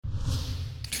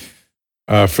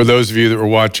For those of you that were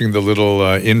watching the little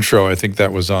intro, I think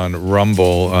that was on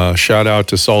Rumble. Shout out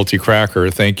to Salty Cracker.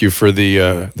 Thank you for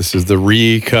this is the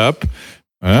re-cup.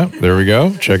 There we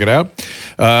go. Check it out.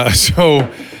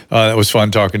 That was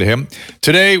fun talking to him.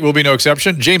 Today will be no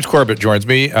exception. James Corbett joins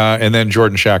me, and then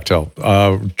Jordan Schachtel.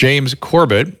 James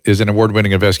Corbett is an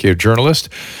award-winning investigative journalist.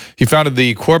 He founded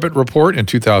the Corbett Report in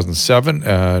 2007,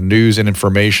 a news and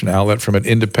information outlet from an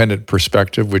independent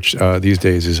perspective, which these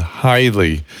days is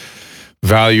highly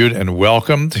valued and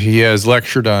welcomed. He has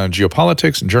lectured on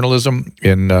geopolitics and journalism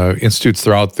in institutes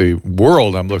throughout the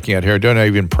world. I'm looking at here. I don't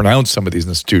even pronounce some of these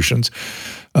institutions.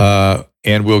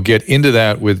 And we'll get into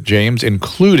that with James,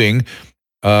 including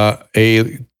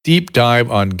a deep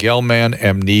dive on Gell-Mann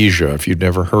Amnesia. If you've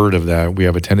never heard of that, we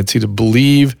have a tendency to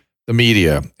believe the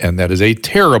media, and that is a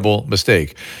terrible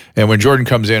mistake. And when Jordan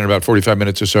comes in about 45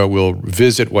 minutes or so, we'll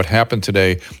visit what happened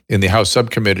today in the House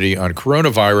Subcommittee on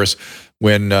Coronavirus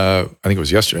when, I think it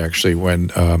was yesterday actually, when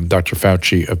Dr.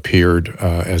 Fauci appeared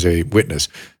as a witness.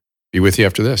 Be with you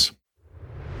after this.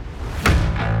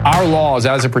 Our laws,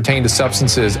 as it pertains to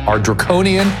substances, are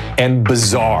draconian and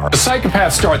bizarre. The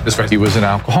psychopaths start this way. He was an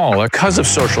alcoholic because of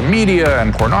social media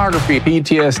and pornography,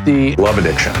 PTSD, love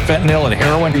addiction, fentanyl and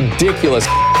heroin. Ridiculous.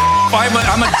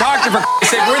 I'm a doctor, for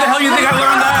sake. Where the hell do you think I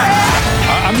learned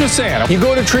that? I'm just saying, you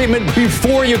go to treatment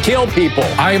before you kill people.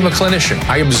 I am a clinician.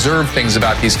 I observe things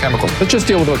about these chemicals. Let's just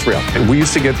deal with what's real. We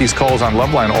used to get these calls on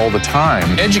Loveline all the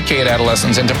time. Educate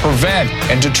adolescents and to prevent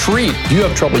and to treat. If you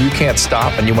have trouble you can't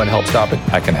stop and you want help stop it,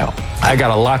 I can help. I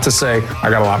got a lot to say. I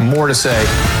got a lot more to say.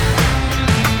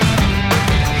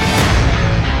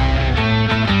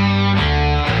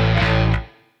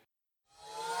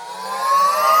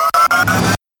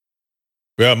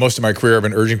 Well, most of my career I've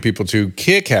been urging people to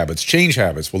kick habits, change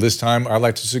habits. Well, this time I'd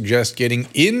like to suggest getting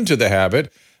into the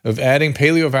habit of adding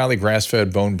Paleo Valley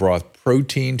grass-fed bone broth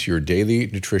protein to your daily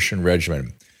nutrition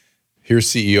regimen. Here's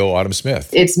CEO Autumn Smith.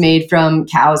 It's made from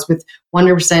cows with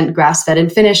 100% grass-fed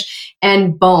and finished,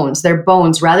 and bones. They're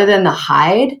bones rather than the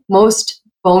hide. Most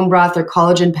bone broth or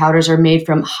collagen powders are made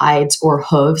from hides or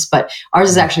hooves, but ours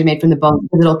is actually made from the bone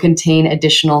because it'll contain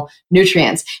additional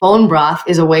nutrients. Bone broth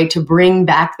is a way to bring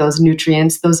back those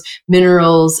nutrients, those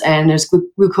minerals, and there's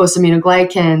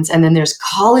glucosaminoglycans, and then there's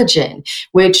collagen,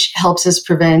 which helps us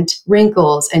prevent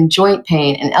wrinkles and joint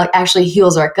pain and actually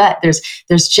heals our gut. There's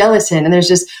gelatin, and there's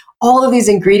just all of these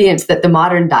ingredients that the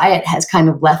modern diet has kind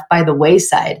of left by the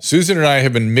wayside. Susan and I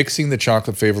have been mixing the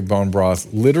chocolate-flavored bone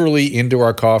broth literally into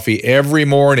our coffee every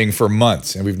morning for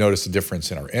months, and we've noticed a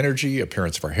difference in our energy,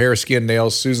 appearance of our hair, skin,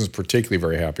 nails. Susan's particularly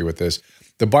very happy with this.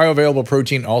 The bioavailable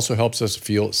protein also helps us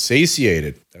feel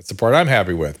satiated. That's the part I'm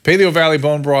happy with. Paleo Valley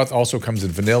bone broth also comes in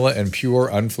vanilla and pure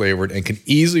unflavored and can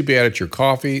easily be added to your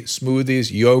coffee,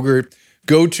 smoothies, yogurt.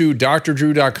 Go to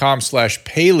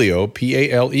drdrew.com/paleo,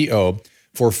 P-A-L-E-O,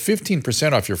 for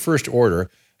 15% off your first order.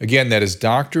 Again, that is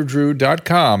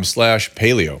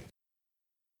drdrew.com/paleo.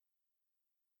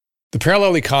 The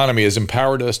parallel economy has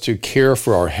empowered us to care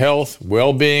for our health,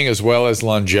 well-being, as well as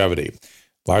longevity.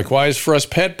 Likewise, for us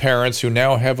pet parents who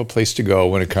now have a place to go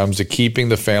when it comes to keeping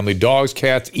the family dogs,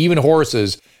 cats, even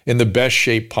horses in the best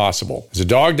shape possible. As a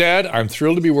dog dad, I'm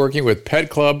thrilled to be working with Pet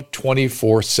Club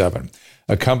 24/7.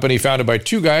 A company founded by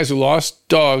two guys who lost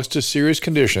dogs to serious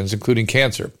conditions, including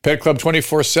cancer. Pet Club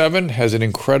 24/7 has an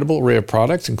incredible array of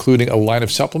products, including a line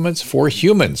of supplements for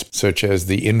humans, such as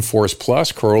the Inforce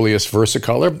Plus Coreolus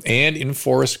Versicolor and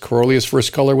Inforce Coreolus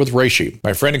Versicolor with reishi.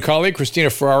 My friend and colleague, Christina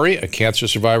Ferrari, a cancer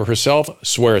survivor herself,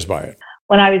 swears by it.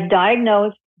 When I was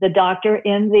diagnosed, the doctor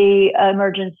in the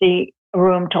emergency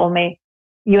room told me,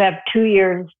 you have 2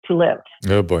 years to live.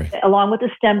 Oh, boy. Along with the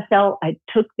stem cell, I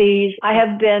took these. I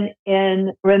have been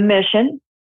in remission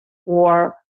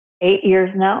for 8 years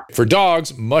now. For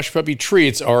dogs, Mush Puppy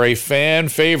treats are a fan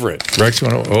favorite. Rex,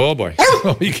 oh, boy.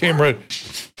 Oh, he came right.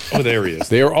 Oh, there he is.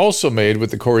 They are also made with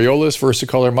the Coreolus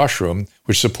versicolor mushroom,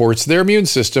 which supports their immune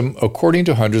system according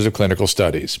to hundreds of clinical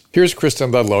studies. Here's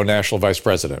Kristen Ludlow, National Vice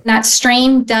President. That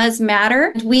strain does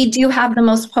matter. We do have the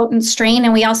most potent strain,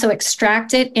 and we also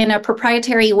extract it in a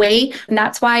proprietary way. And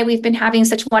that's why we've been having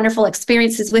such wonderful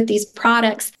experiences with these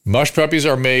products. Mush Puppies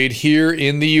are made here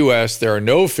in the U.S. There are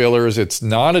no fillers. It's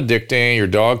non-addicting. Your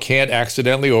dog can't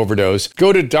accidentally overdose.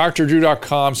 Go to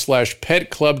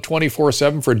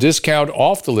drdrew.com/petclub247 for a discount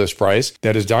off the list price.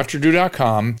 That is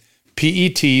drdrew.com,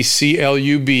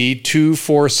 PETCLUB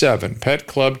 247, Pet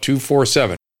Club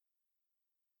 247.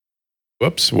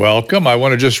 Whoops, welcome. I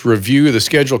want to just review the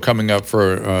schedule coming up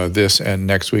for this and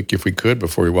next week, if we could,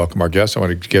 before we welcome our guest. I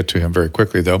want to get to him very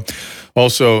quickly, though.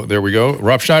 Also, there we go.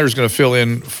 Rob Schneider's going to fill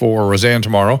in for Roseanne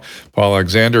tomorrow. Paul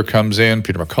Alexander comes in.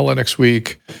 Peter McCullough next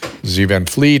week. Z Van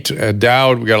Fleet,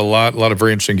 Dowd. We got a lot of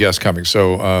very interesting guests coming.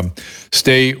 So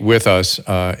stay with us.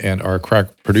 And our crack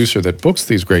producer that books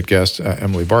these great guests,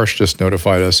 Emily Barsh, just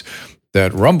notified us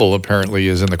that Rumble apparently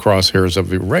is in the crosshairs of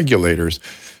the regulators.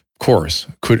 Of course,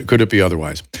 could it be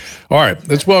otherwise? All right,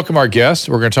 let's welcome our guests.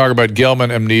 We're going to talk about Gell-Mann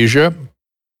Amnesia.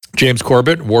 James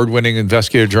Corbett, award-winning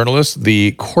investigative journalist,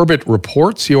 the Corbett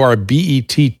Report,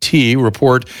 Corbett,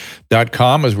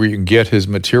 report.com is where you can get his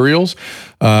materials.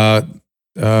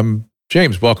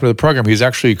 James, welcome to the program. He's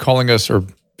actually calling us or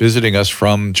visiting us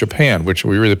from Japan, which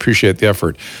we really appreciate the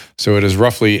effort. So it is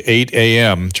roughly 8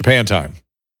 a.m. Japan time.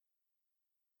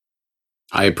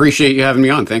 I appreciate you having me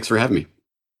on. Thanks for having me.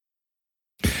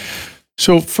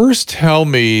 So first tell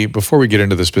me, before we get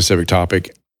into the specific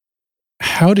topic,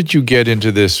 how did you get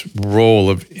into this role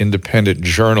of independent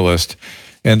journalist?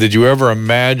 And did you ever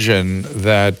imagine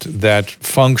that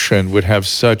function would have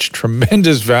such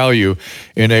tremendous value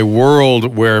in a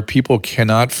world where people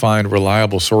cannot find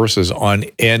reliable sources on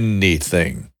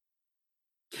anything?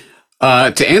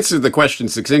 To answer the question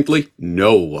succinctly,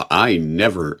 no, I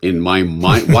never in my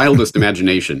wildest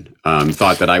imagination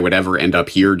thought that I would ever end up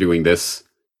here doing this,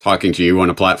 talking to you on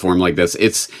a platform like this.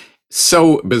 It's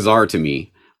so bizarre to me.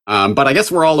 But I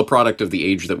guess we're all a product of the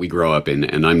age that we grow up in,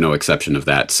 and I'm no exception of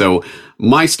that. So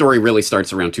my story really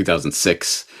starts around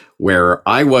 2006, where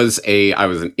I was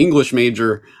an English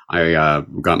major. I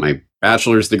got my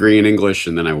bachelor's degree in English,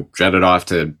 and then I jetted off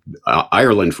to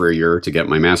Ireland for a year to get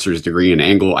my master's degree in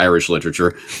Anglo-Irish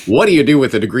literature. What do you do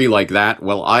with a degree like that?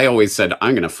 Well, I always said,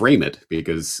 I'm going to frame it,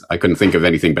 because I couldn't think of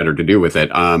anything better to do with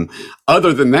it.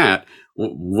 Other than that,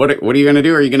 what are you going to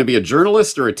do? Are you going to be a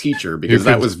journalist or a teacher? Because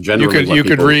that was generally you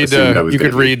could read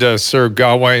Sir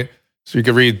Gawain. So you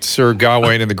could read Sir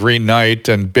Gawain in the Green Knight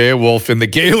and Beowulf in the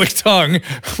Gaelic tongue,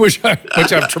 which I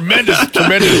have tremendous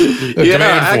demand for.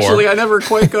 Actually, I never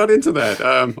quite got into that.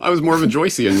 I was more of a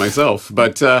Joycean myself,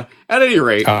 but at any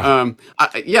rate,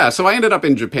 so I ended up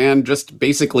in Japan, just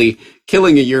basically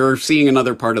killing a year, seeing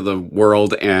another part of the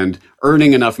world, and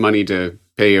earning enough money to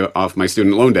pay off my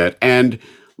student loan debt. And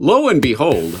lo and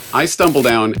behold, I stumbled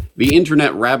down the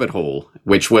internet rabbit hole,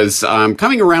 which was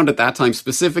coming around at that time,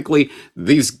 specifically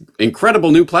these incredible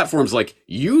new platforms like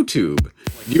YouTube.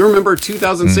 Do you remember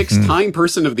 2006 Time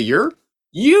Person of the Year?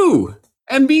 You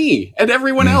and me and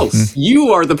everyone else.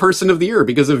 You are the person of the year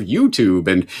because of YouTube.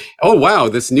 And oh wow,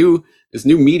 this new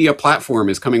media platform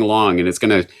is coming along, and it's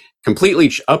going to completely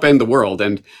upend the world.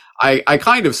 And I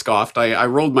kind of scoffed. I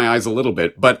rolled my eyes a little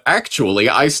bit, but actually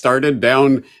I started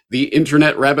down the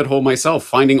internet rabbit hole myself,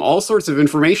 finding all sorts of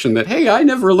information that, hey, I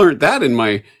never learned that in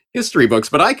my history books,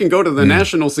 but I can go to the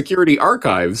National Security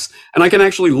Archives and I can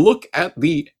actually look at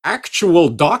the actual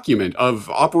document of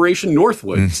Operation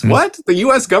Northwoods. What? The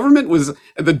U.S. government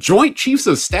the Joint Chiefs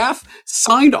of Staff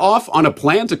signed off on a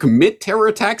plan to commit terror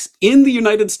attacks in the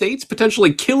United States,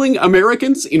 potentially killing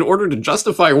Americans in order to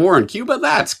justify war on Cuba?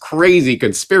 That's crazy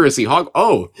conspiracy hog.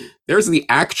 Oh, there's the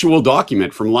actual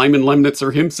document from Lyman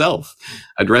Lemnitzer himself,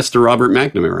 addressed to Robert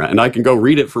McNamara, and I can go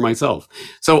read it for myself.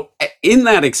 So in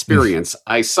that experience,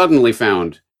 I suddenly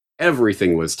found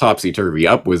everything was topsy-turvy,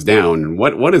 up was down, and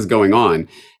what is going on?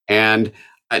 And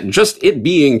just it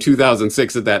being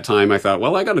 2006 at that time, I thought,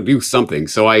 well, I got to do something.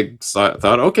 So I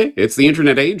thought, okay, it's the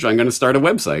internet age. I'm going to start a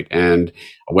website. And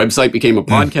a website became a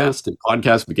podcast, and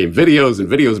podcast became videos, and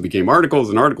videos became articles,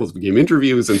 and articles became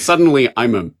interviews. And suddenly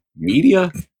I'm a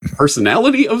media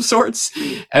personality of sorts.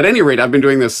 At any rate, I've been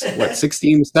doing this,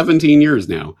 16, 17 years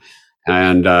now.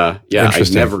 And I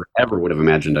never ever would have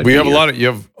imagined I'd you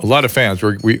have a lot of fans.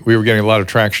 We were getting a lot of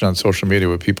traction on social media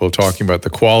with people talking about the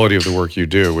quality of the work you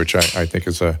do, which I think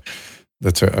is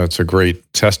that's a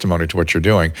great testimony to what you're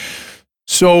doing.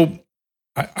 So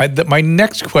my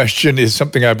next question is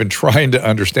something I've been trying to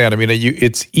understand. I mean,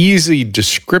 it's easy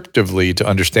descriptively to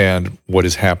understand what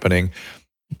is happening,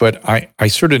 but I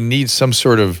sort of need some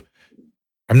sort of,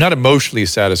 I'm not emotionally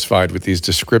satisfied with these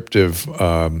descriptive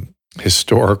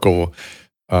historical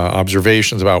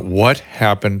observations about what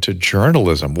happened to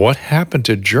journalism. What happened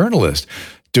to journalists?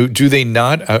 Do they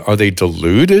not, are they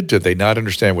deluded? Do they not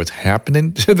understand what's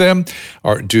happening to them?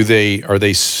 Are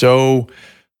they so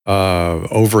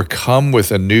overcome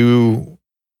with a new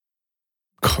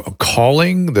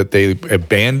calling that they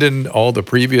abandon all the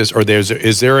previous, or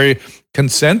is there a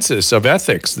consensus of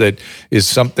ethics that is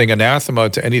something anathema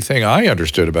to anything I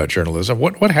understood about journalism?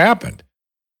 What happened?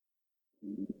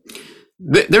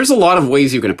 There's a lot of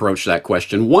ways you can approach that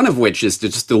question. One of which is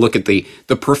to look at the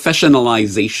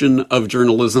professionalization of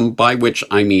journalism, by which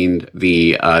I mean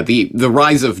the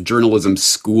rise of journalism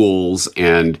schools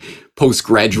and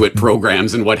postgraduate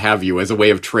programs and what have you, as a way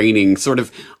of training sort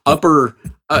of upper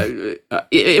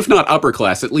if not upper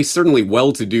class, at least certainly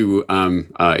well-to-do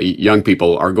young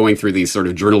people are going through these sort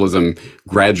of journalism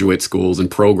graduate schools and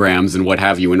programs and what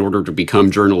have you in order to become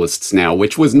journalists now,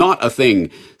 which was not a thing,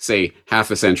 say,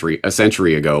 half a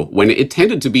century ago, when it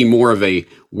tended to be more of a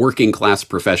working class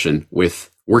profession with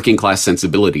working class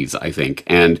sensibilities, I think.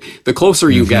 And the closer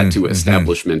you get to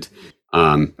establishment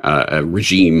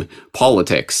regime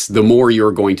politics, the more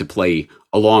you're going to play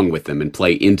along with them and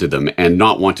play into them and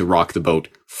not want to rock the boat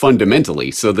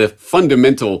fundamentally. So the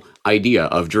fundamental idea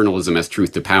of journalism as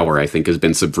truth to power, I think, has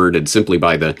been subverted simply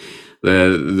by the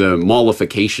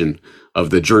mollification of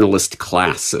the journalist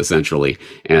class, essentially,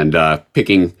 and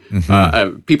picking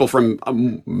people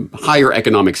from higher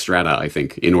economic strata, I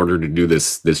think, in order to do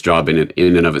this job in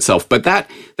and of itself. But that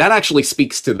actually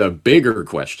speaks to the bigger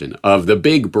question of the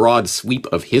big, broad sweep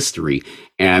of history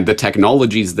and the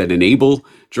technologies that enable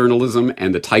journalism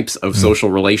and the types of social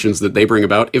relations that they bring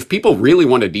about. If people really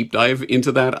want to deep dive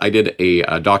into that, I did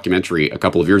a documentary a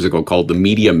couple of years ago called The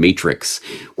Media Matrix,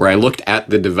 where I looked at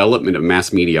the development of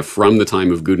mass media from the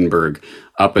time of Gutenberg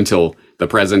up until the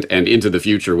present and into the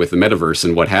future with the metaverse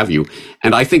and what have you.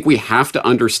 And I think we have to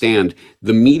understand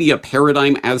the media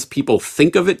paradigm as people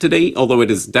think of it today, although it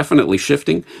is definitely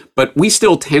shifting, but we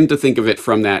still tend to think of it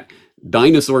from that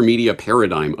dinosaur media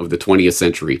paradigm of the 20th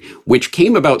century, which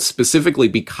came about specifically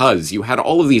because you had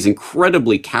all of these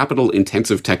incredibly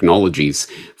capital-intensive technologies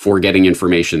for getting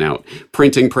information out.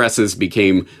 Printing presses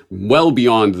became well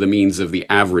beyond the means of the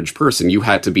average person. You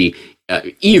had to be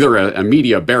either a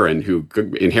media baron who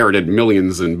inherited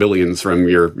millions and billions from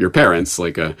your parents,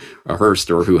 like a Hearst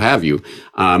or who have you,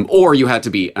 or you had to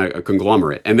be a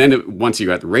conglomerate. And then once you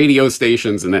got the radio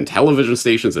stations and then television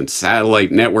stations and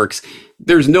satellite networks,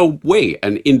 there's no way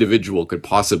an individual could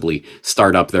possibly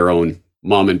start up their own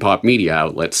mom and pop media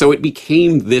outlet. So it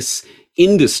became this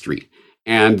industry,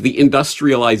 and the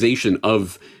industrialization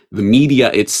of the media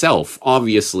itself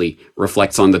obviously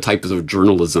reflects on the types of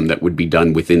journalism that would be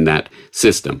done within that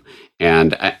system.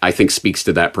 And I think speaks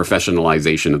to that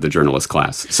professionalization of the journalist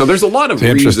class. So there's a lot of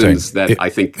reasons that I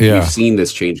think we've seen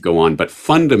this change go on. But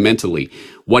fundamentally,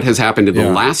 what has happened in the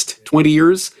last 20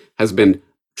 years has been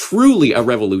truly a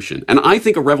revolution. And I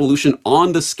think a revolution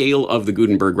on the scale of the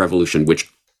Gutenberg Revolution, which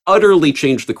utterly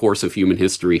changed the course of human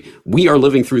history. We are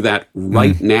living through that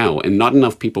right now, and not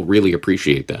enough people really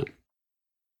appreciate that.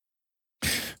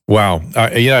 Wow.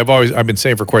 I've been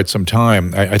saying for quite some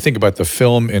time, I think about the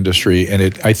film industry,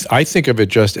 and I think of it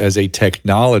just as a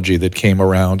technology that came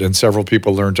around, and several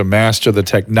people learned to master the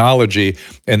technology,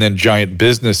 and then giant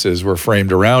businesses were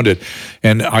framed around it.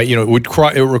 And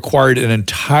it required an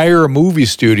entire movie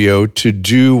studio to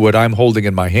do what I'm holding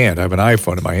in my hand. I have an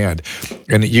iPhone in my hand,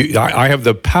 and I have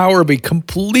the power of a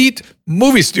complete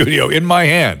movie studio in my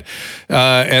hand,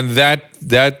 and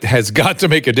that has got to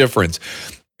make a difference.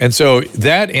 And so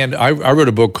I wrote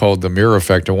a book called The Mirror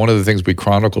Effect, and one of the things we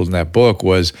chronicled in that book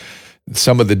was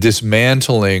some of the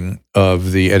dismantling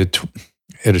of the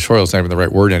editorial is not even the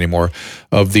right word anymore,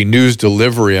 of the news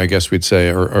delivery, I guess we'd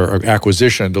say, or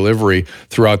acquisition and delivery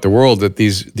throughout the world, that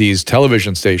these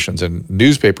television stations and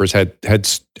newspapers had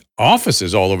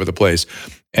offices all over the place.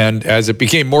 And as it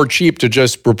became more cheap to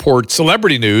just report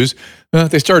celebrity news,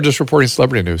 they started just reporting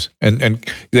celebrity news, and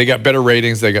they got better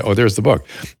ratings. There's the book.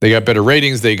 They got better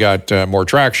ratings. They got more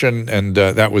traction, and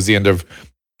that was the end of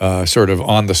sort of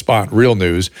on the spot real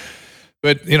news.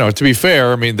 But to be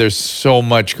fair, I mean, there's so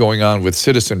much going on with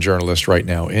citizen journalists right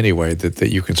now, anyway,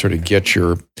 that you can sort of get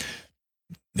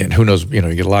and who knows, you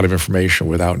get a lot of information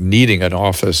without needing an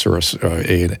office or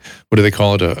what do they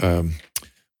call it?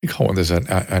 We call one. There's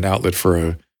an outlet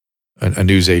for a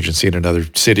news agency in another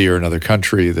city or another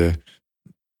country.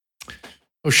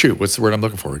 What's the word I'm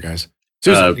looking for, guys?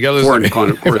 Susan,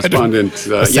 foreign correspondent.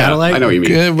 Satellite. I know what you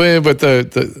mean. But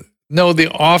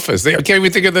the office. They can't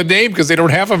even think of the name because they don't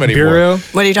have them anymore. Bureau.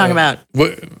 What are you talking about?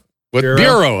 What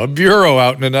bureau? A bureau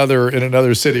out in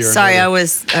another city. Sorry, I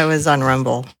was on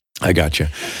Rumble. I got you.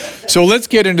 So let's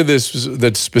get into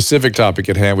that specific topic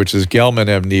at hand, which is Gell-Mann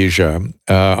amnesia.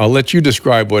 I'll let you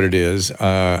describe what it is.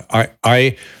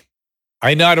 I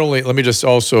not only, let me just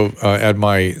also add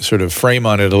my sort of frame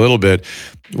on it a little bit,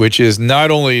 which is not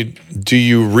only do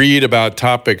you read about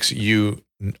topics you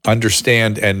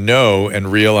understand and know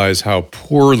and realize how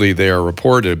poorly they are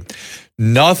reported,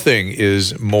 nothing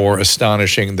is more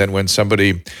astonishing than when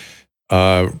somebody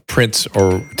prints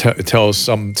or tells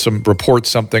reports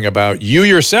something about you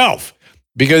yourself,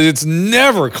 because it's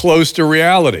never close to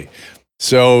reality.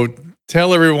 So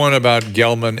tell everyone about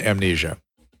Gell-Mann amnesia.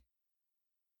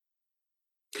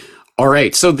 All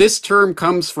right, so this term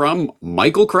comes from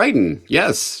Michael Crichton.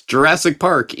 Yes, Jurassic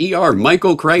Park, ER,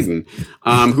 Michael Crichton,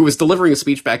 who was delivering a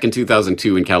speech back in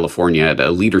 2002 in California at a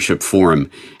leadership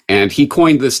forum. And he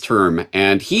coined this term,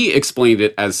 and he explained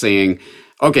it as saying,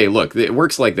 okay, look, it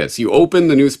works like this. You open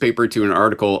the newspaper to an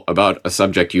article about a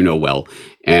subject you know well,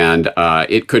 and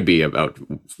it could be about,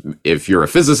 if you're a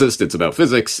physicist, it's about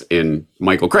physics. In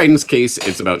Michael Crichton's case,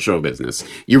 it's about show business.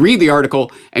 You read the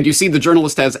article, and you see the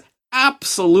journalist has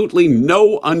absolutely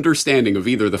no understanding of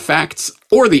either the facts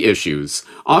or the issues.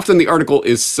 Often the article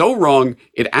is so wrong,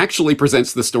 it actually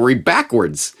presents the story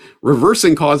backwards,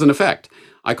 reversing cause and effect.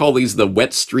 I call these the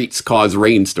wet streets cause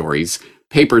rain stories.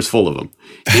 Paper's full of them.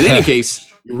 In any case,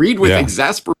 you read with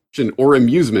exasperation or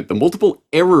amusement the multiple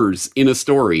errors in a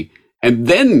story, and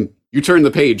then you turn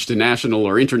the page to national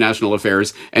or international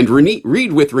affairs and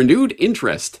read with renewed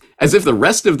interest, as if the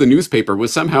rest of the newspaper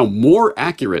was somehow more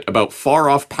accurate about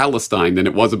far-off Palestine than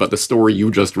it was about the story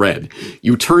you just read.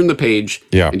 You turn the page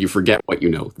and you forget what you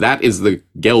know. That is the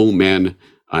Gell-Mann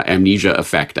amnesia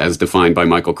effect, as defined by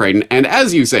Michael Crichton. And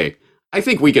as you say, I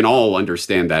think we can all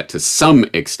understand that to some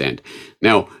extent.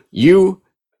 Now, you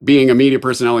being a media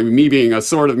personality, me being a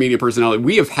sort of media personality,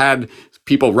 we have had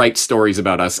people write stories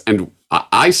about us, and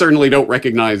I certainly don't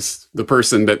recognize the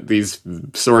person that these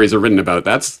stories are written about.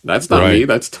 That's not me.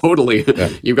 That's totally,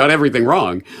 you got everything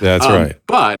wrong. That's right.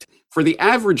 But for the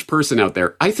average person out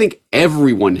there, I think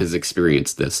everyone has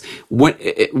experienced this.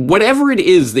 Whatever it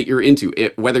is that you're into,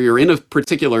 whether you're in a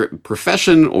particular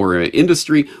profession or an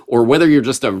industry, or whether you're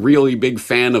just a really big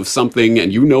fan of something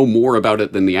and you know more about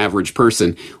it than the average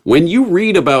person, when you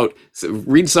read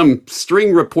some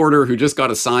string reporter who just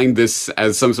got assigned this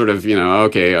as some sort of,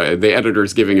 the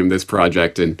editor's giving him this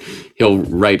project and he'll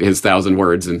write his 1,000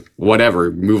 words and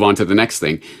whatever, move on to the next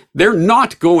thing. They're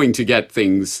not going to get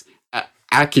things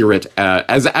accurate,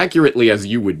 as accurately as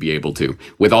you would be able to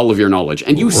with all of your knowledge.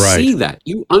 And you see that,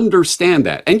 you understand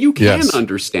that, and you can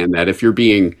understand that if you're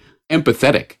being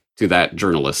empathetic to that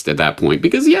journalist at that point,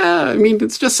 because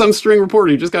it's just some string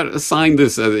reporter. You just got assigned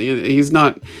this. He's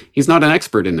not an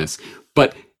expert in this.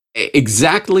 But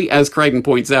exactly as Crichton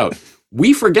points out,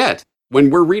 we forget when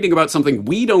we're reading about something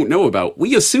we don't know about,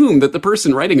 we assume that the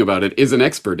person writing about it is an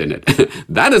expert in it.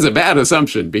 That is a bad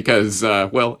assumption because,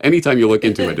 anytime you look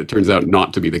into it, it turns out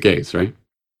not to be the case, right?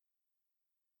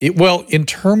 In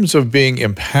terms of being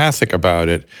empathic about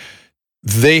it,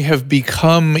 they have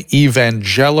become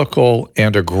evangelical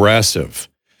and aggressive.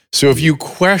 So if you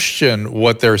question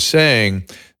what they're saying,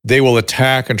 they will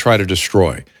attack and try to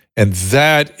destroy. And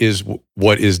that is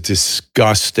what is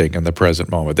disgusting in the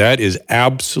present moment. That is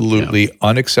absolutely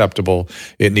unacceptable.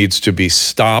 It needs to be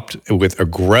stopped with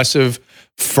aggressive,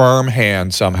 firm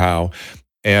hand somehow.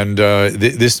 And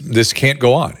this can't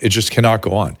go on. It just cannot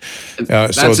go on.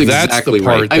 That's exactly the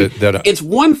part right. that it's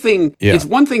one thing. Yeah. It's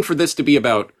one thing for this to be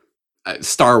about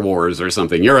Star Wars or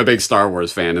something. You're a big Star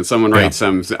Wars fan, and someone writes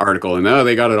some article, and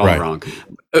they got it all wrong.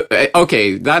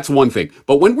 Okay, that's one thing.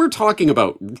 But when we're talking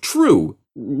about true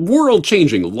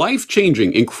world-changing,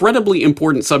 life-changing, incredibly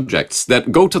important subjects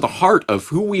that go to the heart of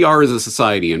who we are as a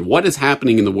society and what is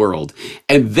happening in the world,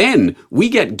 and then we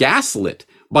get gaslit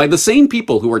by the same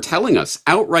people who are telling us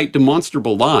outright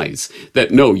demonstrable lies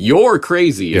that, no, you're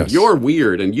crazy and you're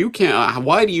weird and you can't,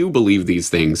 why do you believe these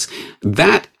things?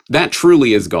 That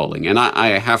truly is galling. And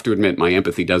I have to admit, my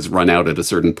empathy does run out at a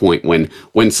certain point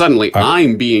when suddenly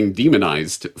I'm being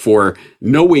demonized for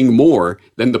knowing more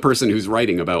than the person who's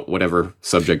writing about whatever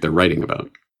subject they're writing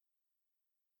about.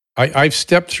 I've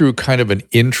stepped through kind of an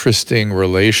interesting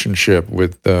relationship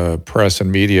with the press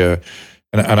and media,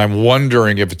 and I'm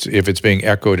wondering if it's being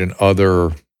echoed in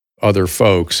other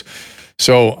folks.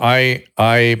 So I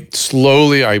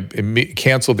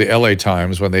canceled the LA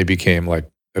Times when they became like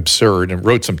absurd and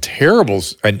wrote some terrible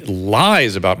and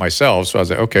lies about myself. So I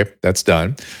was like, okay, that's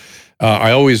done.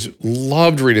 I always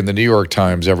loved reading the New York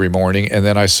Times every morning, and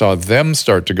then I saw them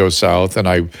start to go south, and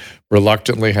I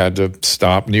reluctantly had to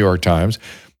stop New York Times.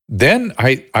 Then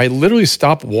I literally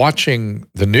stopped watching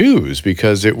the news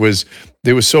because it was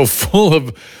so full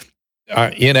of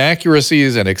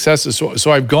inaccuracies and excesses.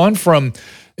 So I've gone from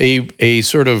a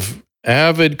sort of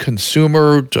avid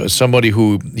consumer to somebody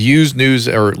who used news,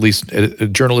 or at least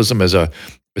journalism, as a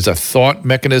thought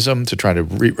mechanism to try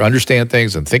to understand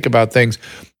things and think about things.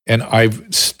 And I've,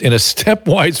 in a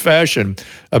stepwise fashion,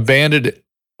 abandoned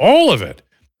all of it.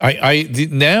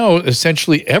 Now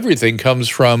essentially everything comes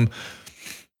from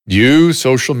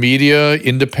social media,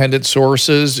 independent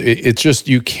sources. It's just,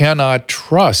 you cannot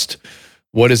trust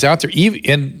what is out there.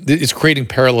 And it's creating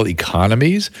parallel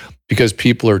economies because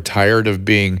people are tired of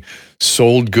being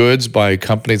sold goods by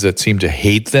companies that seem to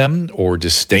hate them or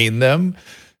disdain them.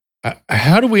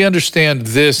 How do we understand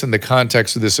this in the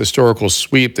context of this historical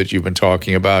sweep that you've been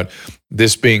talking about,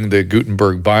 this being the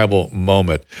Gutenberg Bible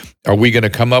moment? Are we going to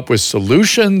come up with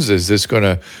solutions? Is this going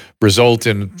to result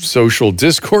in social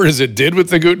discord as it did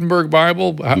with the Gutenberg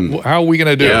Bible? How are we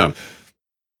going to do it?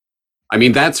 I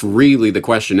mean, that's really the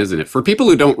question, isn't it? For people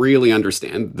who don't really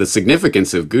understand the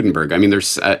significance of Gutenberg, I mean,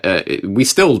 we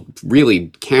still really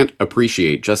can't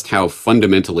appreciate just how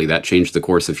fundamentally that changed the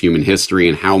course of human history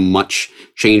and how much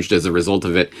changed as a result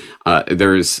of it.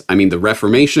 The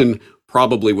Reformation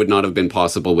probably would not have been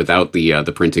possible without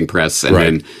the printing press, and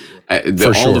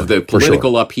then all of the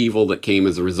political upheaval that came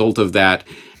as a result of that.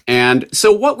 And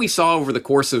so what we saw over the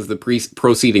course of the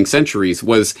preceding centuries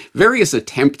was various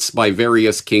attempts by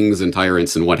various kings and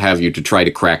tyrants and what have you to try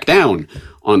to crack down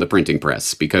on the printing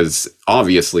press, because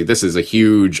obviously this is a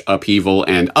huge upheaval,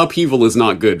 and upheaval is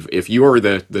not good. If you are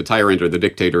the tyrant or the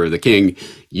dictator or the king,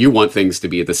 you want things to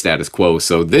be at the status quo.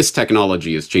 So this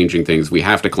technology is changing things. We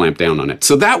have to clamp down on it.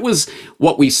 So that was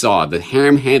what we saw, the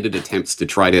ham-handed attempts to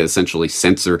try to essentially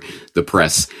censor the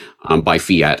press by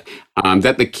fiat.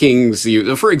 That the kings,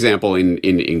 for example, in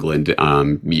England,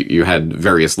 you had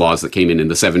various laws that came in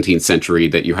the 17th century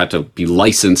that you had to be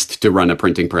licensed to run a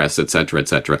printing press, et cetera, et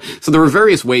cetera. So there were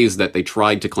various ways that they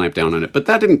tried to clamp down on it, but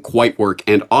that didn't quite work.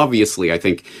 And obviously, I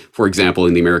think, for example,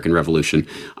 in the American Revolution,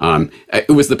 it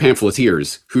was the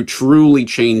pamphleteers who truly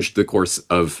changed the course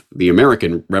of the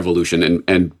American Revolution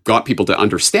and got people to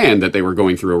understand that they were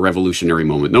going through a revolutionary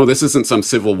moment. No, this isn't some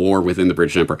civil war within the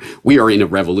British Empire. We are in a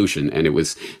revolution, and it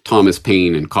was Thomas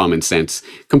Paine and common sense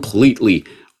completely,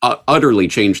 utterly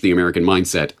changed the American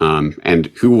mindset, and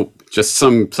who just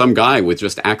some guy with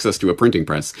just access to a printing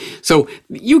press. So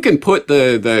you can put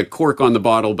the cork on the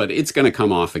bottle, but it's going to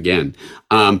come off again.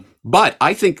 But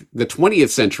I think the 20th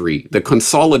century, the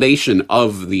consolidation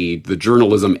of the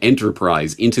journalism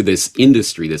enterprise into this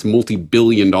industry, this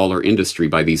multi-billion-dollar industry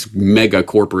by these mega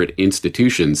corporate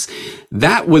institutions,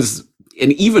 that was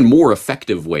an even more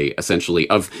effective way, essentially,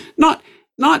 of not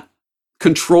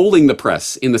controlling the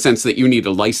press in the sense that you need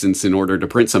a license in order to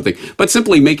print something, but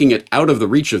simply making it out of the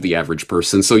reach of the average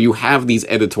person. So you have these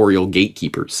editorial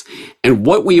gatekeepers. And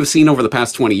what we have seen over the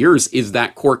past 20 years is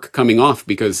that cork coming off,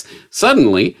 because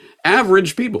suddenly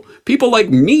average people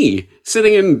like me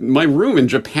sitting in my room in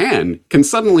Japan can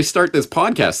suddenly start this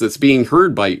podcast that's being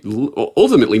heard by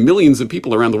ultimately millions of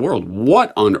people around the world.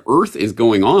 What on earth is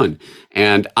going on?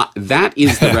 And that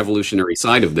is the revolutionary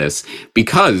side of this,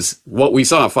 because what we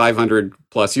saw 500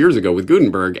 plus years ago with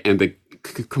Gutenberg and the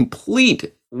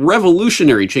complete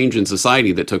revolutionary change in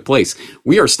society that took place,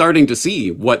 we are starting to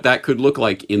see what that could look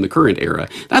like in the current era.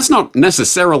 That's not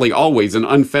necessarily always an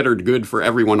unfettered good for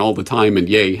everyone all the time and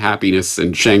yay, happiness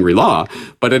and Shangri-La,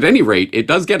 but at any rate, it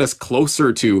does get us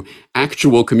closer to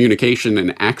actual communication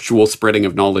and actual spreading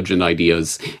of knowledge and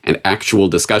ideas and actual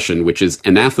discussion, which is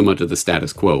anathema to the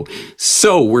status quo.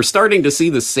 So we're starting to see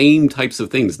the same types of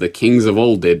things the kings of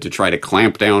old did to try to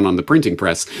clamp down on the printing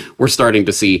press. We're starting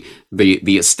to see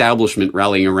the establishment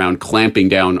rallying around clamping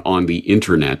down on the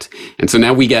internet. And so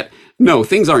now we get, no,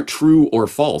 things aren't true or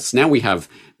false. Now we have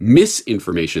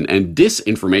misinformation and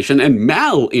disinformation and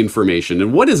malinformation.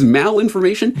 And what is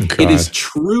malinformation? God. It is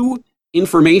true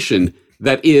information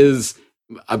that is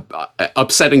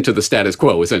upsetting to the status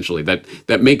quo, essentially,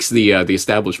 that makes the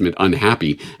establishment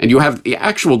unhappy. And you have the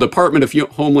actual Department of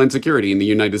Homeland Security in the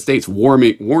United States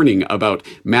warning about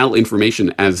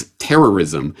malinformation as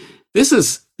terrorism. This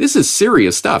is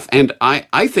serious stuff. And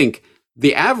I think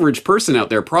the average person out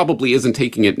there probably isn't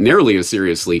taking it nearly as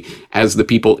seriously as the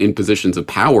people in positions of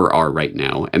power are right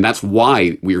now. And that's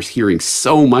why we're hearing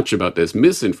so much about this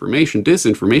misinformation,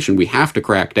 disinformation. We have to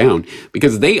crack down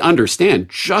because they understand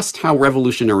just how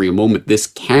revolutionary a moment this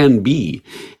can be.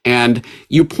 And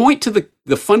you point to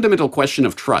the fundamental question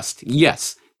of trust.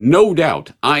 Yes, no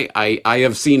doubt. I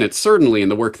have seen it certainly in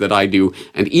the work that I do,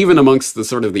 and even amongst the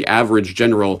sort of the average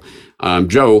general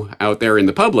Joe out there in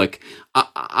the public.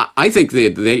 I think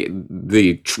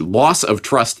the loss of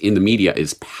trust in the media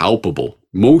is palpable.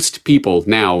 Most people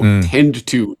now tend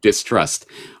to distrust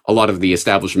a lot of the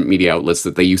establishment media outlets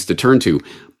that they used to turn to.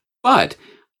 But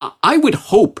I would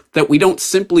hope that we don't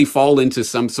simply fall into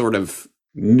some sort of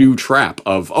new trap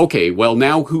of, okay, well,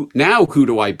 now who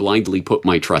do I blindly put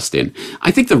my trust in? I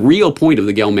think the real point of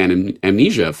the Gell-Mann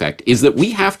amnesia effect is that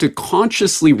we have to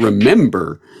consciously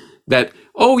remember that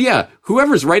oh yeah,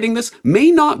 whoever's writing this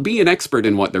may not be an expert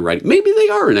in what they're writing. Maybe they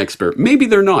are an expert. Maybe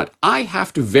they're not. I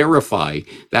have to verify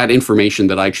that information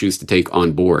that I choose to take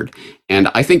on board. And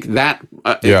I think that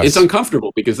it's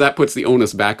uncomfortable because that puts the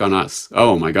onus back on us.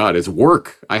 Oh my God, it's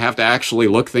work. I have to actually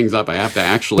look things up. I have to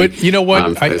actually but you know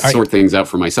what? Sort things out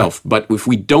for myself. But if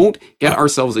we don't get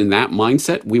ourselves in that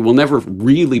mindset, we will never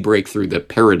really break through the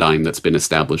paradigm that's been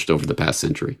established over the past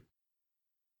century.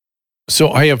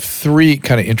 So I have three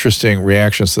kind of interesting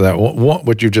reactions to that. One,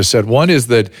 what you just said. One is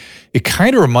that it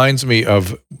kind of reminds me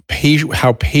of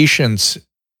how patients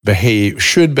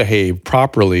should behave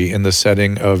properly in the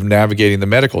setting of navigating the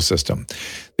medical system.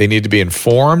 They need to be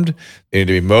informed, they need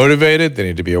to be motivated, they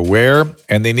need to be aware,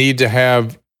 and they need to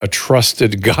have a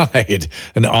trusted guide,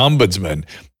 an ombudsman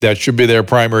that should be their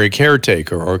primary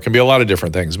caretaker, or it can be a lot of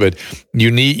different things. But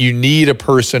you need a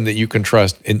person that you can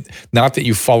trust, and not that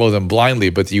you follow them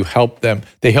blindly, but that you help them.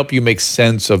 They help you make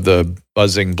sense of the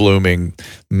buzzing, blooming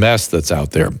mess that's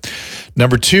out there.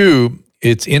 Number two,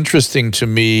 it's interesting to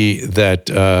me that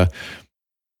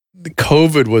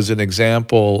COVID was an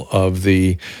example of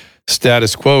the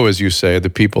status quo, as you say, the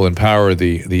people in power,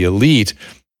 the elite,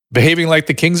 behaving like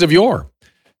the kings of yore.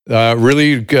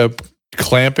 Really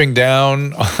clamping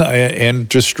down and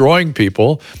destroying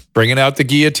people, bringing out the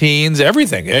guillotines,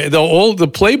 everything.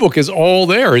 The playbook is all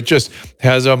there. It just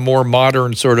has a more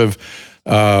modern sort of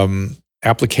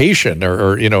application,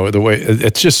 or the way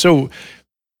it's just so.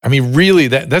 I mean, really,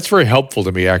 that's very helpful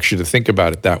to me actually to think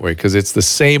about it that way, because it's the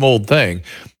same old thing.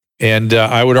 And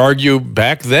I would argue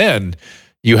back then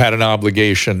you had an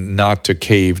obligation not to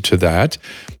cave to that.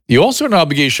 You also had an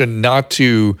obligation not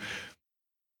to.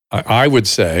 I would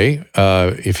say,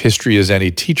 if history is any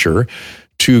teacher,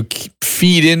 to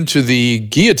feed into the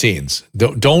guillotines.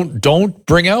 Don't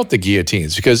bring out the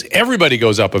guillotines, because everybody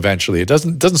goes up eventually. It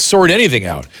doesn't sort anything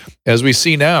out, as we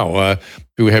see now.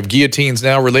 We have guillotines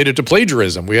now related to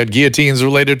plagiarism. We had guillotines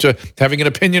related to having an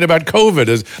opinion about COVID.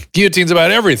 There's guillotines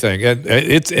about everything, and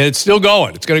it's still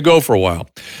going. It's going to go for a while.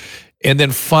 And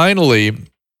then finally,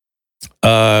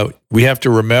 we have to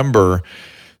remember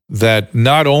that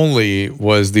not only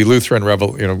was the Lutheran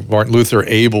Martin Luther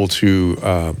able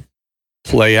to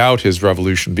play out his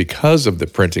revolution because of the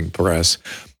printing press,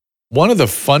 one of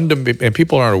the and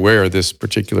people aren't aware of this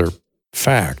particular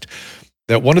fact,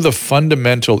 that one of the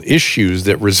fundamental issues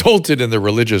that resulted in the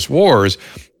religious wars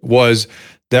was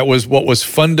what was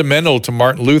fundamental to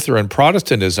Martin Luther and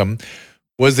Protestantism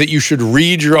was that you should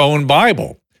read your own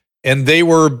Bible. And they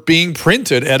were being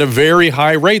printed at a very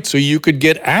high rate, so you could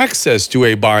get access to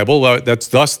a Bible. That's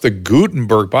thus the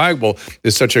Gutenberg Bible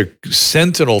is such a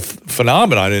sentinel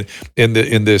phenomenon in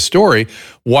this story.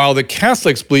 While the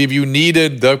Catholics believe you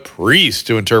needed the priest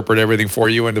to interpret everything for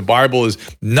you, and the Bible is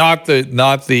not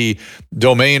the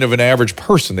domain of an average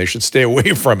person. They should stay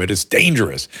away from it. It's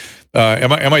dangerous.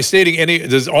 Am I stating any?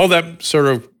 Is that all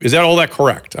that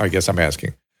correct? I guess I'm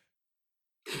asking.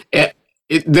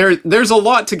 There's a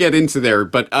lot to get into there,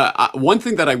 but one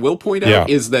thing that I will point out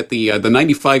is that the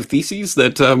 95 Theses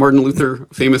that Martin Luther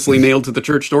famously nailed to the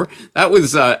church door, that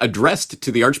was addressed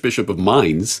to the Archbishop of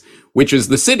Mainz, which is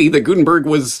the city that Gutenberg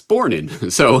was born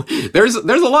in. So there's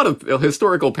a lot of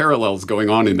historical parallels going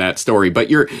on in that story. But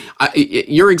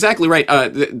you're exactly right.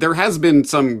 There has been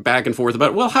some back and forth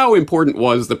about, well, how important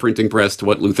was the printing press to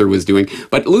what Luther was doing?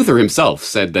 But Luther himself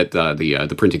said that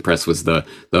the printing press was the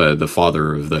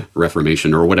father of the Reformation,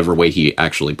 or whatever way he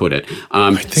actually put it.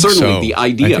 Certainly, the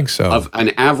idea of an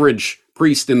average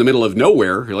priest in the middle of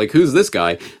nowhere, like, who's this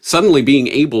guy, suddenly being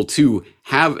able to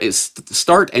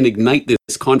start and ignite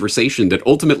this conversation that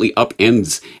ultimately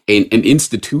upends an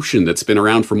institution that's been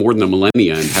around for more than a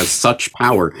millennia and has such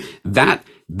power, that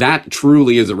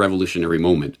truly is a revolutionary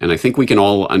moment. And I think we can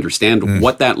all understand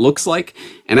what that looks like.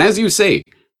 And as you say,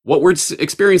 what we're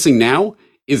experiencing now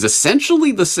is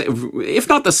essentially the same, if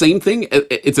not the same thing.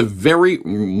 It's a very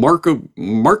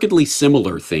markedly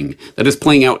similar thing that is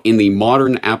playing out in the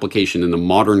modern application, in the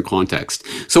modern context.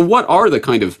 So what are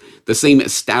the same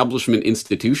establishment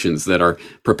institutions that are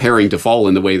preparing to fall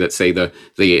in the way that, say,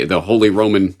 the Holy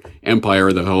Roman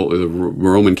Empire, the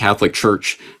Roman Catholic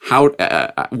Church?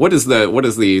 What is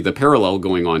the parallel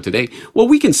going on today? Well,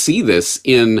 we can see this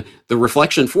in the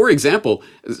reflection. For example,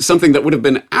 something that would have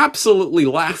been absolutely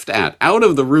laughed at out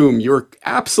of the room, you're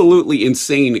absolutely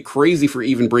insane, crazy for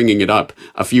even bringing it up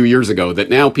a few years ago, that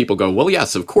now people go, well,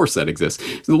 yes, of course that exists.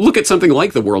 Look at something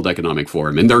like the World Economic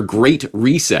Forum and their Great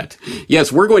Reset.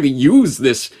 Yes, we're going to use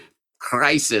this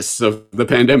crisis of the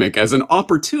pandemic as an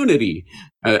opportunity,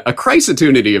 a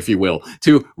crisis-opportunity, if you will,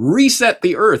 to reset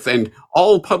the earth and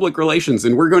all public relations.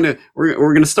 And we're going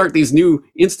to start these new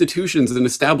institutions and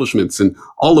establishments and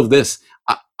all of this.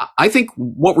 I think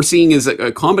what we're seeing is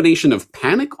a combination of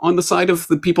panic on the side of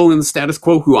the people in the status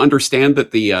quo who understand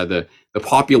that the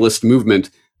populist movement,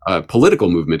 political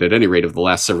movement at any rate of the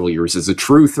last several years, is a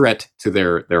true threat to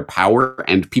their power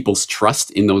and people's trust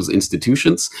in those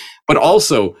institutions. But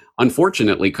also,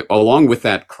 unfortunately, along with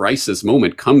that crisis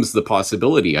moment comes the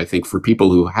possibility, I think, for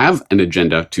people who have an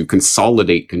agenda to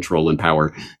consolidate control and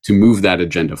power to move that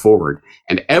agenda forward.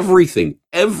 And everything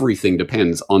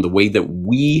depends on the way that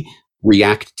we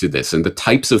react to this and the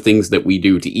types of things that we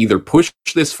do to either push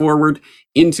this forward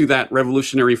into that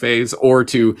revolutionary phase or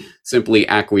to simply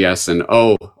acquiesce and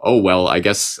oh well, I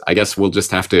guess we'll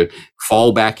just have to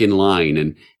fall back in line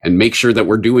and make sure that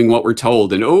we're doing what we're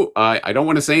told, and I don't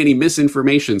want to say any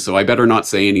misinformation, so I better not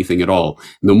say anything at all.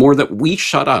 And the more that we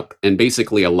shut up and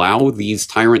basically allow these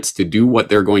tyrants to do what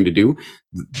they're going to do,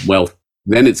 well,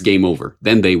 then it's game over.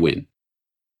 Then they win.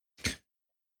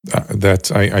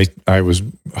 I was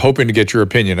hoping to get your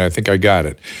opinion. I think I got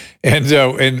it, and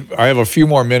I have a few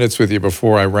more minutes with you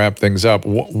before I wrap things up.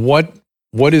 What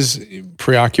is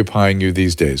preoccupying you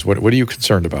these days? What are you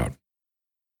concerned about?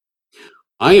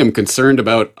 I am concerned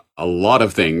about a lot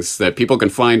of things that people can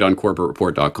find on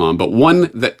corbettreport.com, but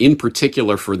one that in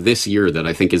particular for this year that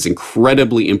I think is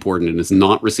incredibly important and is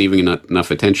not receiving enough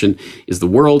attention is the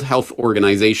World Health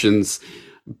Organization's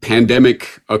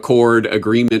pandemic accord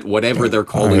agreement, whatever they're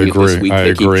calling it this week.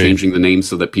 They keep changing the name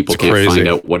so that people can't find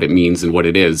out what it means and what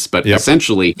it is. But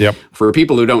essentially, for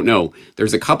people who don't know,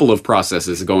 there's a couple of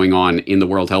processes going on in the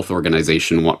World Health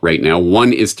Organization right now.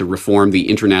 One is to reform the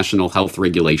international health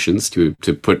regulations, to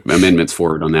put amendments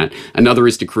forward on that. Another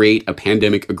is to create a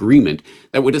pandemic agreement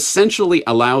that would essentially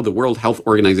allow the World Health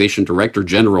Organization Director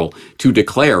General to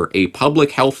declare a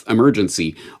public health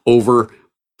emergency over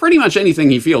pretty much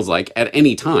anything he feels like at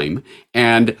any time.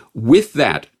 And with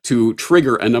that, to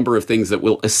trigger a number of things that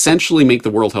will essentially make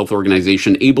the World Health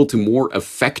Organization able to more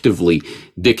effectively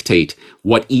dictate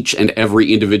what each and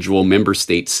every individual member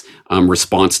state's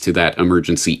response to that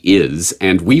emergency is.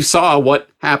 And we saw what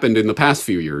happened in the past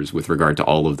few years with regard to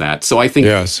all of that. So I think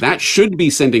that should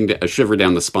be sending a shiver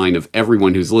down the spine of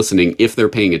everyone who's listening if they're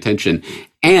paying attention.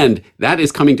 And that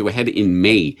is coming to a head in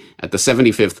May at the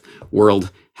 75th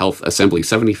World Health Assembly,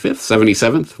 75th,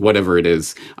 77th, whatever it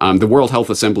is, the World Health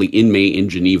Assembly in May in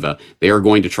Geneva. They are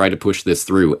going to try to push this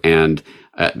through, and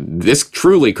this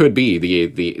truly could be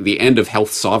the end of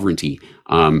health sovereignty,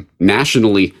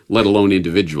 nationally, let alone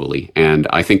individually. And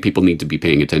I think people need to be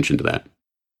paying attention to that.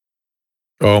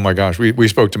 Oh my gosh, we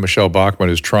spoke to Michelle Bachmann,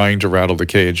 who's trying to rattle the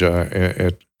cage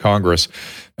at Congress,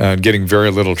 and getting very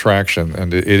little traction,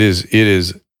 and it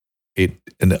is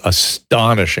an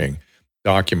astonishing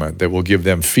document that will give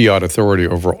them fiat authority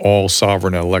over all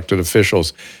sovereign elected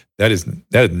officials. That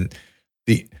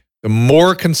the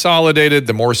more consolidated,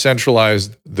 the more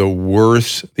centralized, the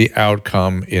worse the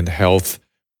outcome in health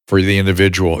for the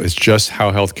individual. It's just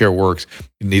how healthcare works.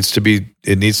 It needs to be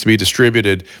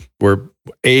distributed where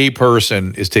a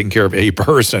person is taking care of a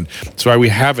person. That's why we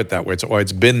have it that way. It's why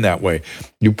it's been that way.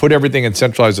 You put everything in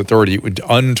centralized authority,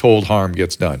 untold harm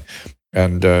gets done.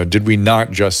 And did we not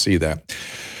just see that?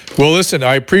 Well, listen,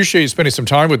 I appreciate you spending some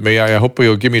time with me. I hope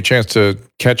you'll give me a chance to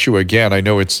catch you again. I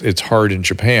know it's hard in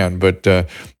Japan, but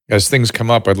as things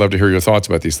come up, I'd love to hear your thoughts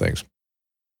about these things.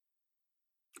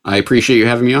 I appreciate you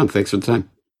having me on. Thanks for the time.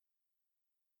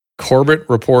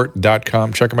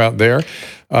 CorbettReport.com. Check them out there.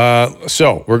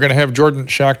 So we're going to have Jordan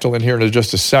Schachtel in here in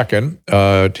just a second.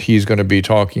 He's going to be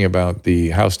talking about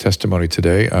the House testimony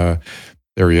today.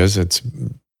 There he is.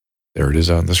 There it is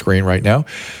on the screen right now.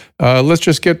 Let's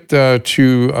just get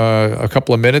to a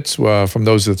couple of minutes from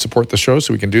those that support the show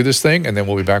so we can do this thing, and then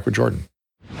we'll be back with Jordan.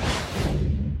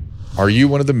 Are you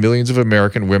one of the millions of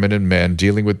American women and men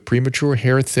dealing with premature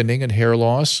hair thinning and hair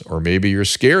loss? Or maybe you're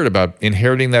scared about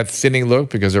inheriting that thinning look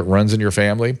because it runs in your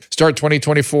family? Start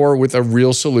 2024 with a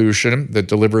real solution that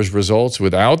delivers results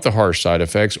without the harsh side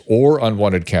effects or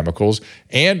unwanted chemicals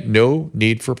and no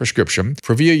need for prescription.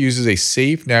 Provia uses a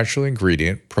safe natural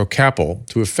ingredient, Procapil,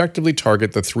 to effectively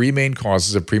target the three main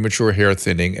causes of premature hair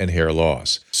thinning and hair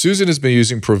loss. Susan has been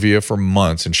using Provia for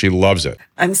months and she loves it.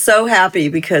 I'm so happy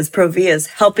because Provia is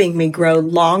helping me grow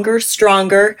longer,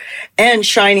 stronger, and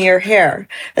shinier hair,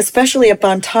 especially up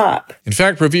on top. In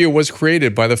fact, Provia was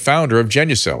created by the founder of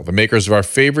Genucel, the makers of our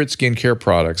favorite skincare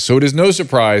products, so it is no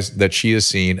surprise that she has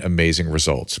seen amazing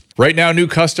results. Right now, new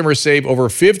customers save over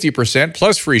 50%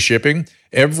 plus free shipping.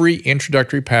 Every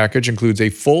introductory package includes a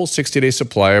full 60-day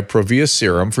supply of Provia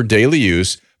serum for daily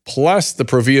use, plus the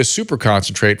Provia Super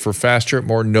Concentrate for faster,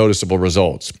 more noticeable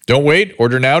results. Don't wait.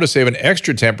 Order now to save an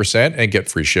extra 10% and get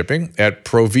free shipping at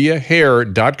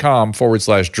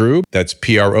proviahair.com/Drew. That's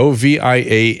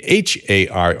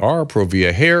PROVIAHAIR,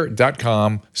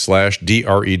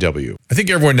 proviahair.com/DREW. I think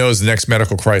everyone knows the next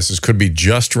medical crisis could be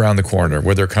just around the corner,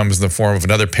 whether it comes in the form of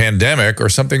another pandemic or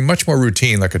something much more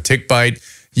routine like a tick bite.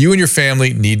 You and your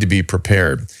family need to be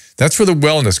prepared. That's where the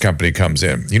Wellness Company comes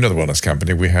in. You know the Wellness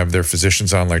Company. We have their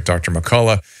physicians on like Dr.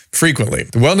 McCullough frequently.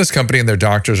 The Wellness Company and their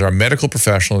doctors are medical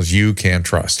professionals you can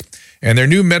trust. And their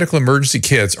new medical emergency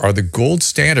kits are the gold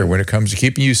standard when it comes to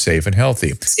keeping you safe and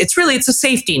healthy. It's a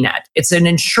safety net. It's an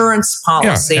insurance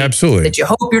policy absolutely. That you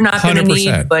hope you're not going to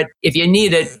 100%. need, but if you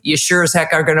need it, you sure as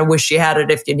heck are going to wish you had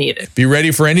it if you need it. Be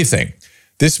ready for anything.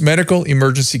 This medical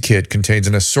emergency kit contains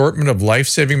an assortment of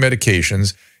life-saving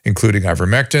medications, including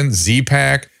ivermectin,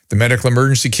 Z-Pak. The medical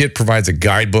emergency kit provides a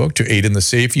guidebook to aid in the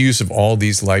safe use of all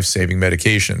these life-saving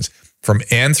medications. From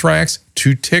anthrax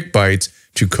to tick bites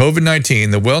to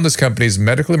COVID-19, the Wellness Company's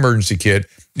medical emergency kit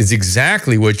is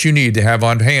exactly what you need to have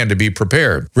on hand to be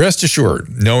prepared. Rest assured,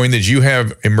 knowing that you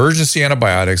have emergency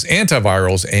antibiotics,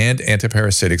 antivirals, and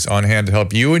antiparasitics on hand to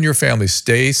help you and your family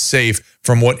stay safe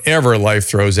from whatever life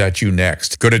throws at you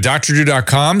next. Go to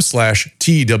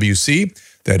drdrew.com/TWC.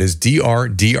 That is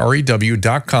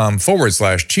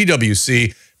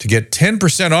drdrew.com/TWC to get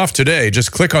 10% off today.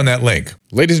 Just click on that link.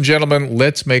 Ladies and gentlemen,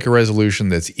 let's make a resolution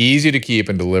that's easy to keep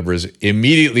and delivers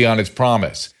immediately on its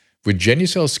promise. With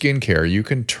Genucel Skincare, you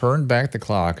can turn back the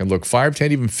clock and look 5,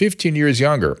 10, even 15 years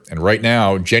younger. And right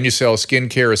now, Genucel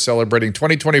Skincare is celebrating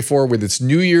 2024 with its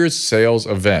New Year's sales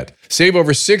event. Save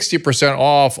over 60%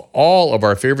 off all of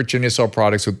our favorite Genucel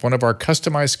products with one of our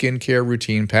customized skincare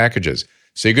routine packages.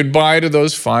 Say goodbye to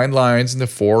those fine lines in the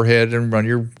forehead and around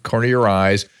your corner of your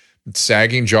eyes,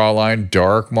 sagging jawline,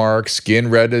 dark marks, skin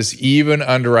redness, even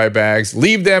under eye bags.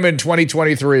 Leave them in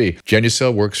 2023.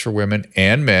 Genucel works for women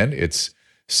and men. It's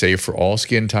safe for all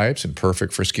skin types and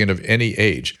perfect for skin of any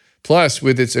age. Plus,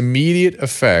 with its immediate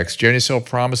effects, Genucel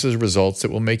promises results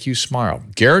that will make you smile.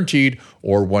 Guaranteed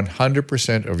or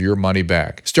 100% of your money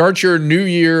back. Start your new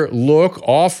year look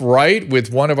off right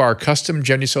with one of our custom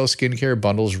Genucel skincare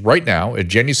bundles right now at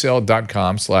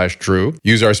genucel.com/Drew.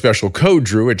 Use our special code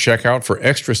Drew at checkout for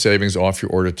extra savings off your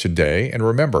order today. And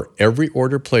remember, every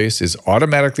order placed is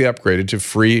automatically upgraded to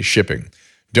free shipping.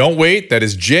 Don't wait. That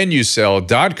is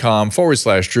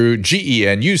genucel.com/Drew,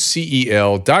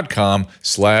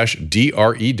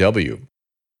 GENUCEL.com/DREW.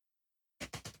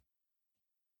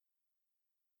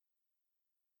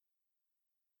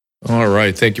 All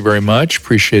right. Thank you very much.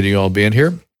 Appreciate you all being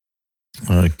here.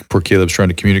 Poor Caleb's trying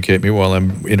to communicate me while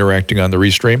I'm interacting on the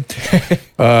restream.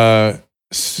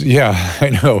 Yeah, I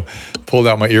know. Pulled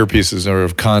out my earpieces in order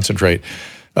to concentrate.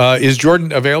 Is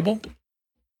Jordan available?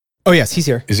 Oh, yes. He's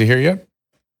here. Is he here yet?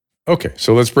 Okay,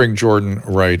 so let's bring Jordan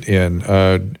right in.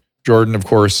 Jordan, of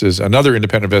course, is another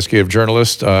independent investigative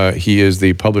journalist. He is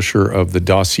the publisher of The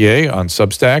Dossier on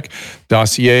Substack,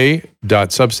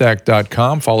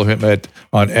 dossier.substack.com. Follow him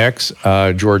on X,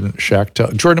 Jordan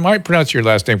Schachtel. Jordan, am I pronouncing your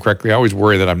last name correctly? I always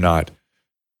worry that I'm not.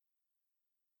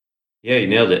 Yeah, you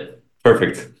nailed it.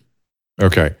 Perfect.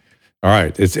 Okay. All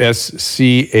right. It's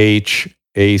SCHACT.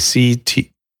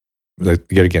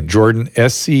 Yet again, Jordan,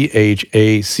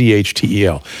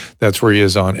 SCHACHTEL. That's where he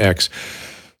is on X.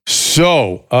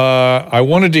 So I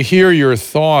wanted to hear your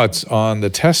thoughts on the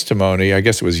testimony, I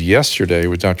guess it was yesterday,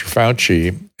 with Dr.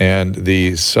 Fauci and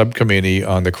the subcommittee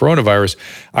on the coronavirus.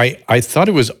 I thought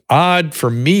it was odd for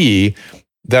me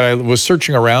that I was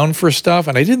searching around for stuff,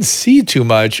 and I didn't see too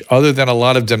much other than a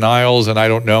lot of denials, and I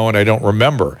don't know, and I don't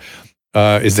remember.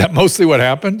 Is that mostly what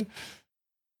happened?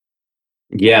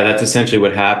 Yeah, that's essentially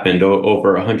what happened.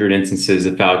 Over 100 instances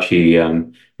of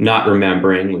Fauci not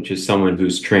remembering, which is someone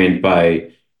who's trained by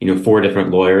 4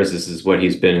 different lawyers. This is what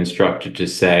he's been instructed to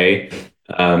say.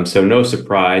 So no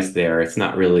surprise there. It's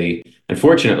not really,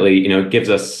 unfortunately, it gives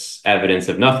us evidence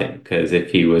of nothing, because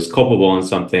if he was culpable in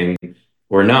something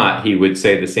or not, he would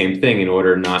say the same thing in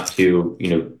order not to,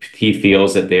 he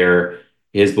feels that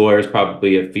his lawyers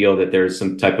probably feel that there's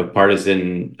some type of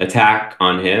partisan attack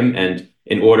on him. And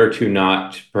in order to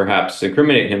not perhaps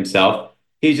incriminate himself,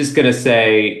 he's just going to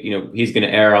say, he's going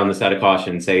to err on the side of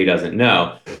caution and say he doesn't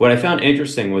know. What I found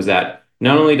interesting was that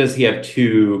not only does he have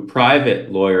 2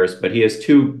 private lawyers, but he has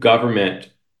 2 government,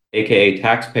 aka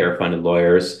taxpayer funded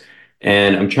lawyers.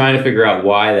 And I'm trying to figure out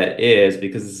why that is,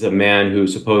 because this is a man who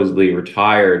supposedly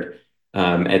retired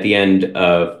at the end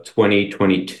of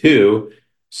 2022.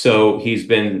 So he's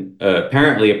been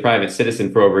apparently a private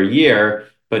citizen for over a year,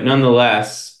 but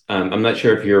nonetheless, I'm not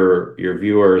sure if your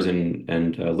viewers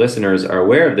and listeners are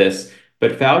aware of this,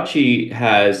 But Fauci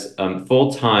has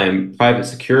full-time private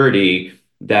security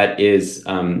that is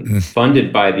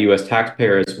funded by the U.S.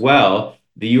 taxpayer as well.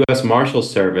 The U.S. Marshal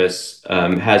Service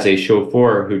has a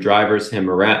chauffeur who drives him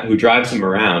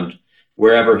around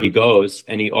wherever he goes,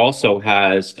 and he also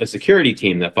has a security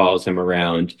team that follows him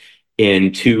around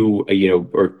in two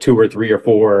or three or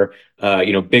four,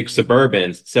 big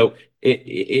Suburbans. So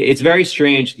it's very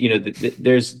strange.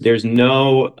 There's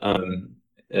no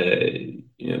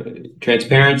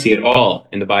transparency at all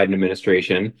in the Biden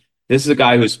administration. This is a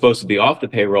guy who's supposed to be off the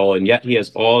payroll, and yet he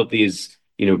has all of these,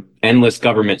 endless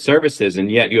government services.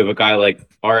 And yet you have a guy like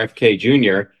RFK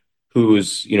Jr.,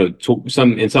 who's,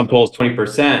 in some polls,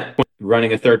 20%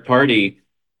 running a third party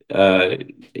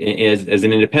as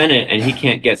an independent, and he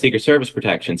can't get Secret Service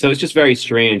protection. So it's just very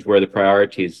strange where the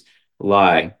priorities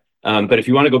lie. But if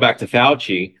you want to go back to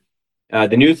Fauci,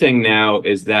 the new thing now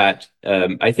is that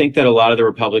I think that a lot of the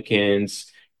Republicans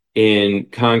in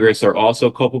Congress are also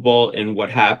culpable in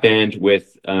what happened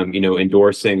with,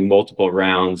 endorsing multiple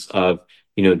rounds of,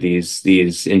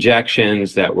 these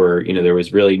injections that were, there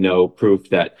was really no proof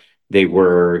that they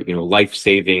were,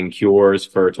 life-saving cures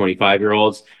for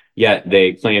 25-year-olds. Yet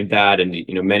they claimed that, and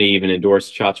many even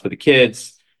endorsed shots for the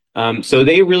kids. So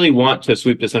they really want to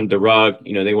sweep this under the rug.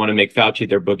 They want to make Fauci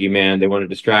their boogeyman. They want to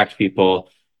distract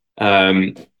people.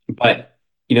 But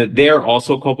they're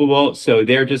also culpable. So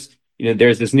they're just,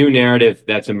 there's this new narrative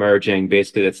that's emerging,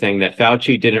 basically, that's saying that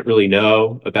Fauci didn't really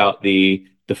know about the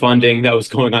funding that was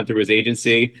going on through his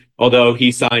agency, although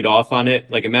he signed off on it.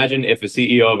 Like, imagine if a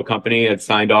CEO of a company had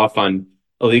signed off on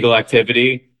illegal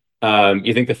activity.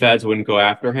 You think the feds wouldn't go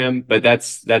after him? But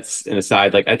that's an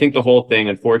aside. Like, I think the whole thing,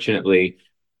 unfortunately,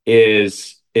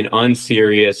 is an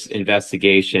unserious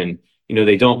investigation.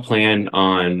 They don't plan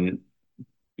on,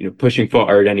 pushing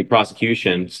forward any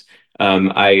prosecutions.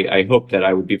 I hope that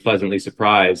I would be pleasantly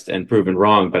surprised and proven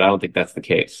wrong, but I don't think that's the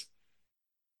case.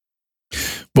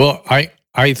 Well,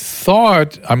 I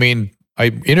thought, I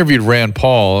interviewed Rand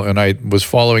Paul, and I was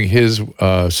following his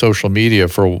social media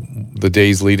for the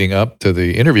days leading up to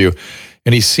the interview,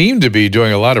 and he seemed to be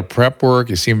doing a lot of prep work.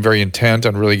 He seemed very intent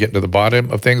on really getting to the bottom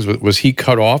of things. Was he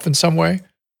cut off in some way?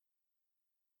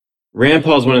 Rand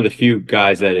Paul's one of the few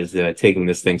guys that is taking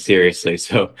this thing seriously.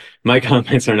 So my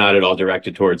comments are not at all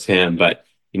directed towards him, but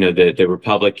the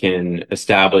Republican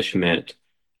establishment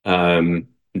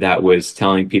that was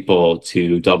telling people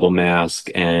to double mask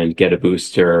and get a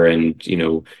booster and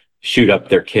shoot up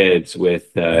their kids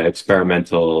with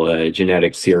experimental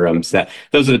genetic serums.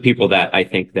 Those are the people that I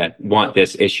think that want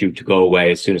this issue to go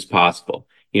away as soon as possible.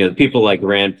 The people like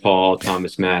Rand Paul,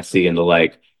 Thomas Massie, and the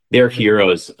like, they're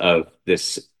heroes of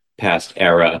this past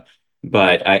era.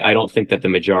 But I don't think that the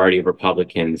majority of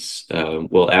Republicans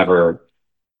will ever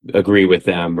agree with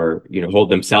them or hold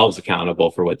themselves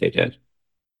accountable for what they did.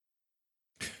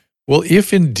 Well,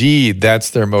 if indeed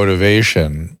that's their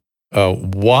motivation,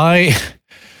 why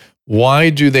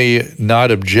do they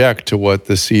not object to what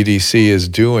the CDC is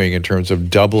doing in terms of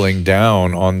doubling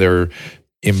down on their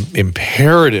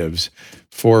imperatives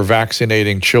for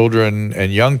vaccinating children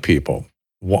and young people?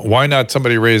 Why not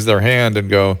somebody raise their hand and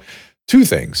go, two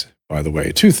things, by the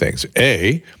way, two things.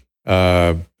 A,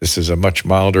 this is a much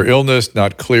milder illness,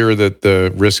 not clear that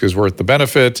the risk is worth the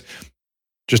benefit.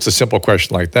 Just a simple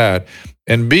question like that.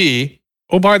 And B,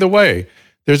 oh, by the way,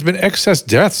 there's been excess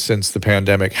deaths since the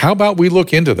pandemic. How about we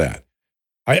look into that?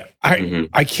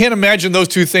 I can't imagine those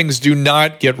two things do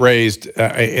not get raised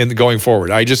in going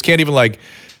forward. I just can't even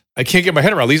I can't get my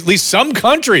head around. At least some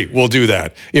country will do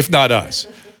that, if not us.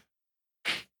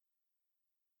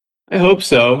 I hope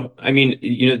so.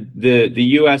 The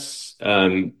U.S.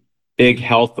 Big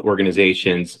health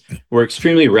organizations were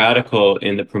extremely radical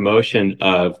in the promotion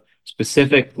of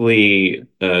specifically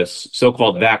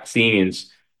so-called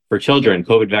vaccines for children,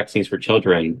 COVID vaccines for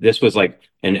children. This was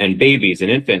and babies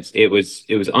and infants. It was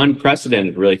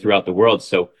unprecedented really throughout the world.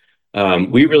 So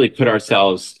we really put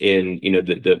ourselves in,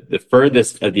 the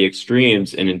furthest of the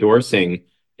extremes in endorsing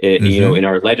it, in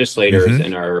our legislators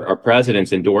and our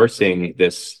presidents endorsing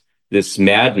this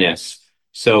madness.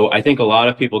 So I think a lot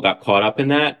of people got caught up in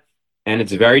that, and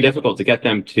it's very difficult to get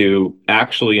them to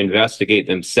actually investigate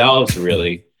themselves,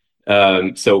 really.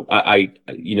 So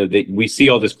we see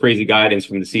all this crazy guidance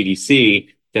from the CDC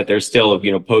that they're still,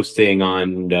 posting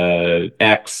on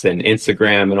X and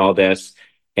Instagram and all this.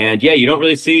 And yeah, you don't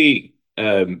really see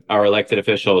our elected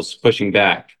officials pushing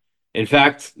back. In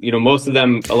fact, a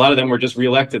lot of them were just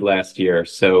reelected last year.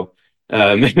 So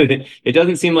it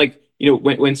doesn't seem like,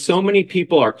 when so many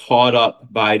people are caught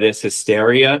up by this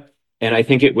hysteria, and I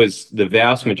think it was the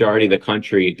vast majority of the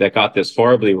country that got this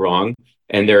horribly wrong,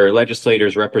 and their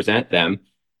legislators represent them.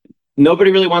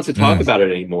 nobody really wants to talk Mm. about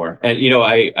it anymore. And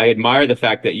I admire the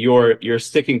fact that you're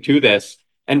sticking to this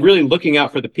and really looking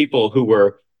out for the people who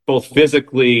were both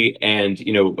physically and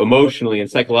emotionally and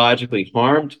psychologically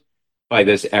harmed by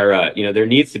this era. There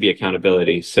needs to be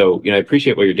accountability. So I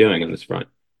appreciate what you're doing on this front.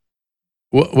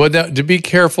 Well, now, to be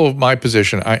careful of my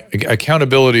position,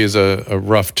 accountability is a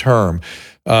rough term.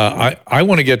 I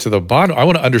want to get to the bottom. I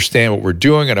want to understand what we're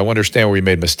doing, and I want to understand where we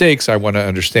made mistakes. I want to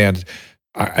understand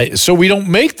so we don't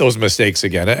make those mistakes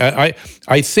again.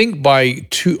 I think by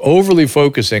too overly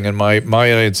focusing, and my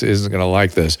audience isn't going to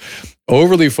like this,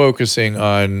 overly focusing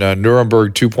on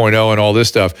Nuremberg 2.0 and all this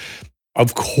stuff.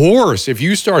 Of course, if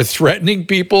you start threatening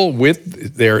people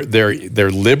with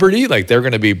their liberty, like they're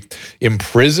going to be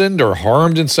imprisoned or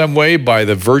harmed in some way by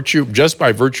just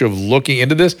by virtue of looking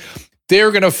into this,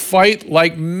 they're going to fight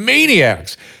like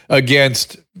maniacs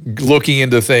against looking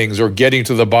into things or getting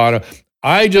to the bottom.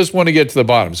 I just want to get to the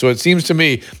bottom. So it seems to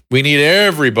me we need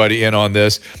everybody in on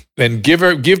this and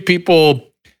give people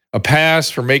a pass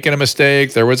for making a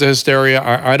mistake. There was a hysteria.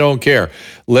 I don't care.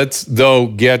 Let's, though,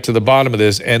 get to the bottom of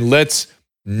this, and let's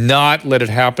not let it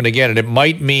happen again. And it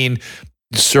might mean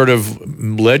sort of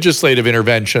legislative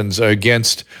interventions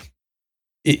against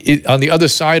it. On the other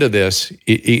side of this,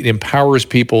 it empowers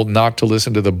people not to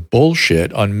listen to the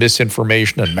bullshit on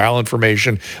misinformation and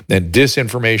malinformation and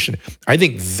disinformation. I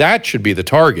think that should be the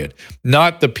target,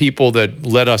 not the people that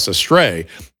led us astray,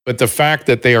 but the fact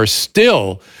that they are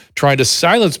still trying to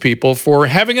silence people for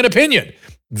having an opinion.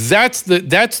 That's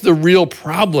the real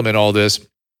problem in all this.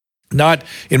 Not,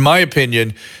 in my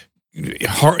opinion,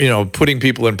 putting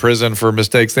people in prison for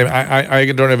mistakes. I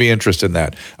don't have any interest in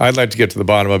that. I'd like to get to the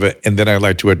bottom of it, and then I'd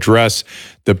like to address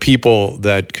the people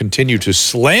that continue to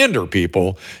slander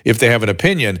people if they have an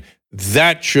opinion.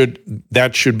 That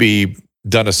should be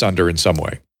done asunder in some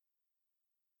way.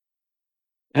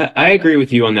 I agree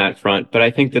with you on that front, but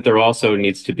I think that there also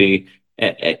needs to be,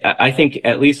 I think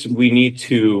at least we need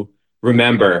to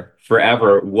remember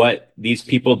forever what these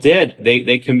people did.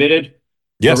 They committed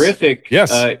horrific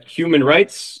human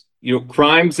rights,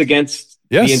 crimes against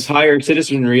the entire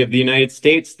citizenry of the United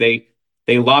States. They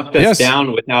locked us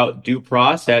down without due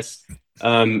process.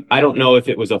 I don't know if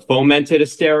it was a fomented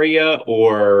hysteria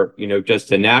or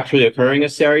just a naturally occurring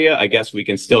hysteria. I guess we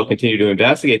can still continue to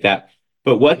investigate that.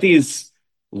 But what these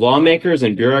lawmakers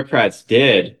and bureaucrats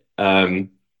did, I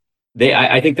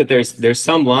think that there's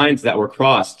some lines that were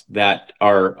crossed that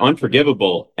are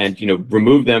unforgivable, and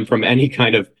remove them from any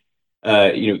kind of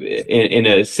in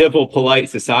a civil, polite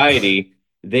society.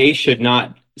 They should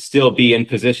not still be in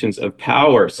positions of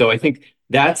power. So I think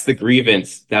that's the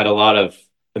grievance that a lot of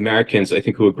Americans, I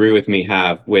think, who agree with me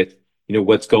have with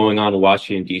what's going on in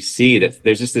Washington, D.C. That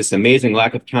there's just this amazing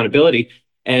lack of accountability,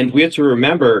 and we have to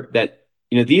remember that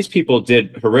these people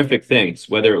did horrific things,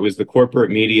 whether it was the corporate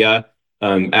media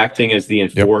acting as the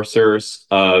enforcers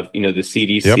of, the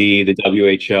CDC, the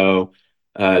WHO,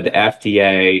 the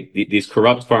FDA, these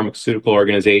corrupt pharmaceutical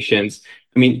organizations.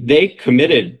 I mean, they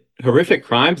committed horrific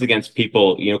crimes against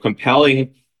people,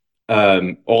 compelling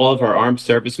all of our armed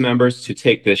service members to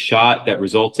take this shot that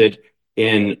resulted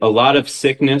in a lot of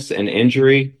sickness and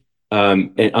injury.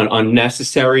 An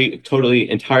unnecessary,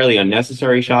 entirely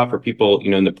unnecessary shot for people,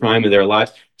 in the prime of their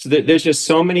lives. So there's just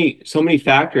so many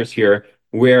factors here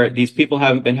where these people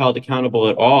haven't been held accountable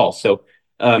at all. So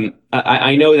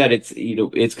I know that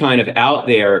it's kind of out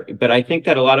there, but I think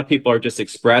that a lot of people are just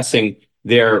expressing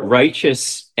their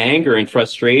righteous anger and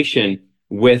frustration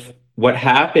with what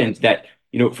happened. That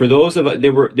for those of us,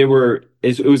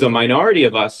 it was a minority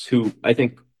of us who I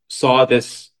think saw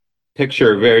this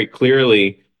picture very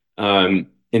clearly. In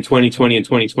 2020 and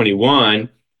 2021,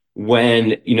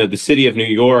 when the city of New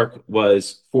York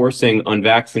was forcing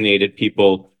unvaccinated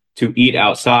people to eat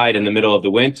outside in the middle of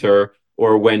the winter,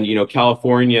 or when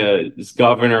California's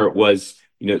governor was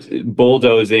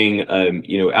bulldozing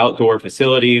outdoor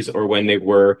facilities, or when they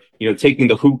were taking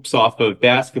the hoops off of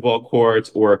basketball courts,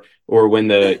 or when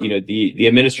the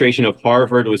administration of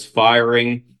Harvard was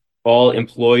firing all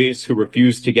employees who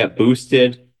refused to get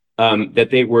boosted. That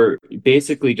they were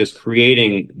basically just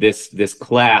creating this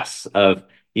class of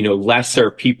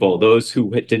lesser people, those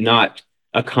who did not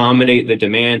accommodate the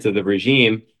demands of the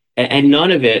regime, and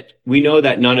we know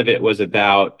that none of it was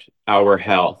about our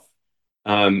health,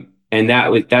 and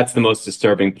that's the most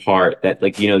disturbing part. That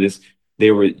whether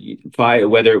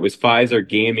it was Pfizer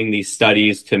gaming these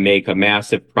studies to make a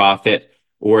massive profit,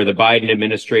 or the Biden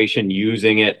administration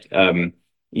using it,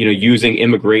 using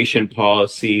immigration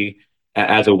policy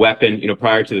as a weapon,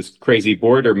 prior to this crazy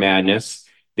border madness.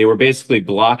 They were basically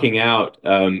blocking out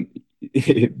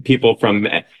people from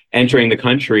entering the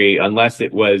country unless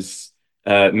it was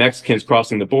Mexicans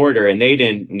crossing the border, and they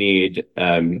didn't need,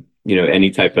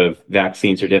 any type of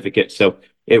vaccine certificate. So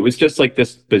it was just like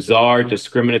this bizarre,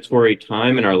 discriminatory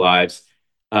time in our lives.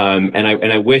 And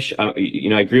I wish, I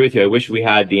agree with you. I wish we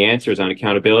had the answers on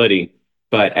accountability.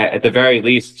 But at the very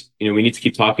least, we need to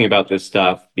keep talking about this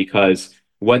stuff, because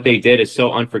what they did is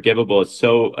so unforgivable. It's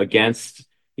so against,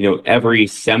 every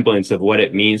semblance of what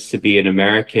it means to be an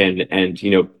American, and,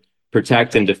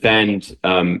 protect and defend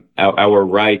our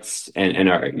rights and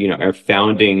our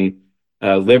founding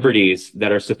liberties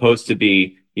that are supposed to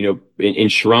be,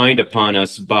 enshrined upon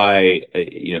us by,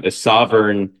 a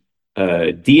sovereign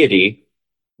deity.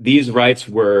 These rights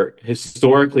were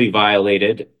historically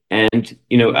violated. And,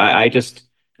 I just,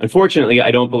 unfortunately, I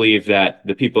don't believe that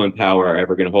the people in power are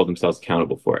ever going to hold themselves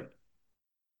accountable for it.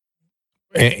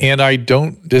 And I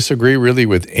don't disagree really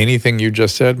with anything you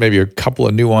just said. Maybe a couple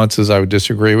of nuances I would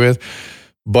disagree with,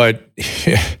 but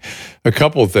a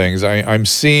couple of things. I'm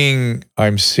seeing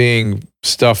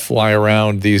stuff fly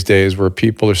around these days where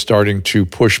people are starting to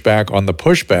push back on the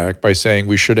pushback by saying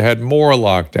we should have had more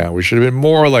lockdown. We should have been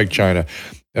more like China.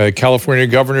 California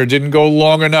governor didn't go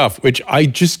long enough, which I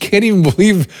just can't even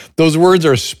believe those words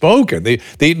are spoken. They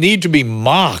need to be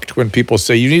mocked when people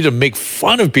say you need to make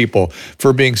fun of people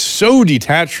for being so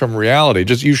detached from reality.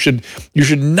 Just you should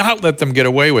not let them get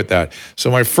away with that.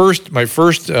 So my first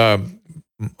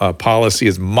policy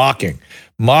is mocking.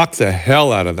 Mock the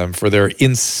hell out of them for their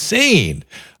insane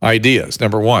ideas,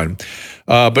 number one.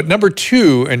 But number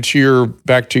two, and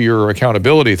back to your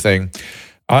accountability thing,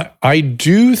 I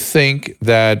do think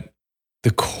that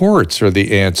the courts are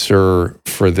the answer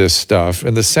for this stuff,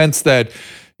 in the sense that,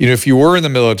 if you were in the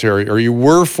military or you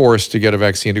were forced to get a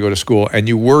vaccine to go to school and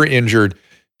you were injured, you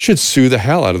should sue the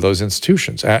hell out of those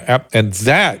institutions. And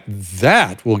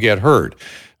that will get heard.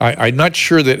 I'm not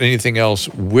sure that anything else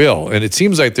will. And it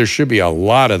seems like there should be a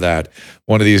lot of that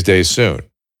one of these days soon.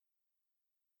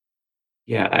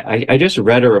 Yeah, I just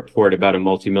read a report about a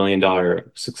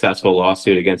multi-million-dollar successful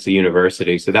lawsuit against the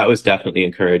university. So that was definitely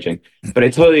encouraging. But I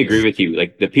totally agree with you.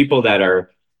 Like the people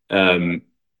that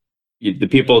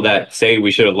say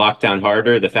we should have locked down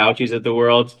harder, the Faucis of the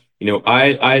world,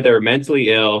 either mentally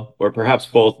ill or perhaps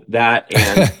both that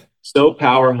and so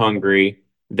power hungry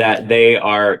that they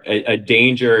are a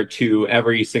danger to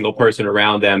every single person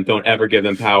around them. Don't ever give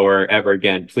them power ever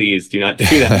again. Please do not do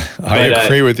that. I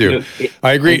agree with you.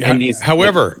 I agree.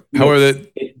 However,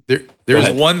 there's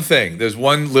one thing. There's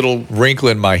one little wrinkle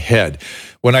in my head.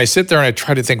 When I sit there and I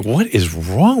try to think, what is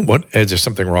wrong? Is there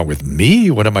something wrong with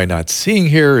me? What am I not seeing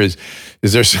here? Is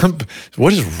there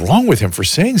what is wrong with him for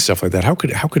saying stuff like that? How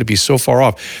could it be so far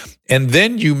off? And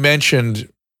then you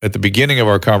mentioned at the beginning of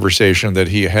our conversation that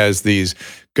he has these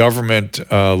government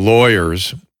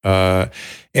lawyers,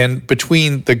 and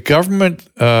between the government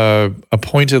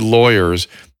appointed lawyers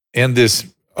and this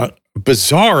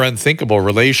bizarre, unthinkable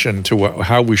relation to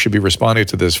how we should be responding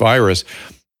to this virus,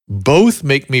 both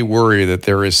make me worry that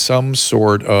there is some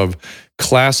sort of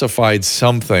classified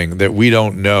something that we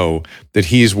don't know that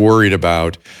he's worried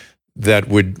about that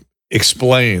would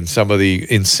explain some of the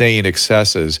insane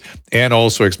excesses, and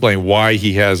also explain why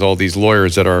he has all these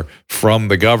lawyers that are from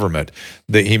the government,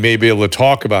 that he may be able to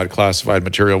talk about classified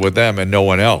material with them and no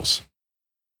one else.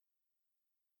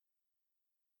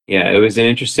 Yeah, it was an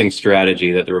interesting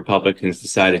strategy that the Republicans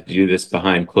decided to do this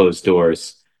behind closed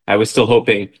doors. I was still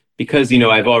hoping, because,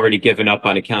 I've already given up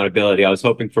on accountability, I was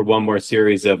hoping for one more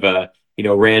series of,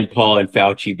 Rand Paul and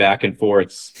Fauci back and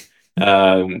forths.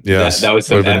 Yes, that was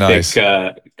some epic nice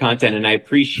content, and I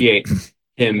appreciate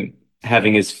him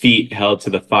having his feet held to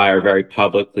the fire very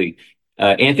publicly.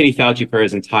 Anthony Fauci, for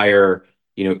his entire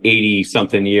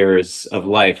 80-something years of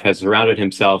life, has surrounded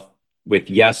himself with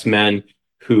yes men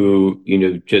who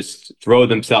just throw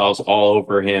themselves all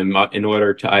over him in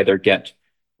order to either get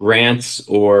grants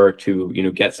or to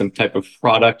get some type of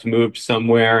product moved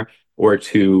somewhere, or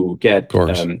to get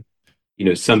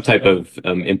some type of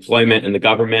employment in the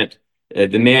government.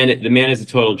 The man is a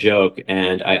total joke,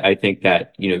 and I think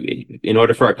that in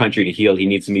order for our country to heal, he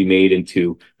needs to be made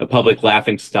into a public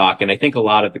laughing stock. And I think a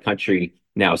lot of the country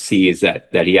now sees that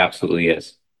he absolutely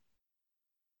is.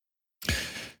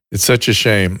 It's such a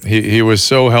shame. He was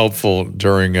so helpful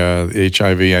during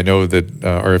HIV. I know that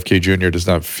RFK Jr. does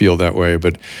not feel that way,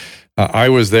 but I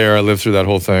was there. I lived through that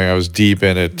whole thing. I was deep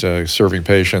in it, serving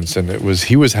patients, and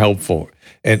he was helpful.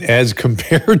 And as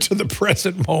compared to the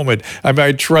present moment,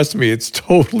 trust me, it's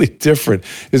totally different.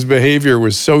 His behavior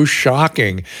was so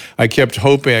shocking. I kept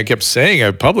saying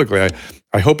it publicly,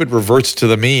 I hope it reverts to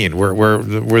the mean, where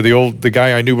the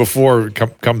guy I knew before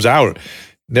comes out.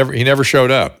 He never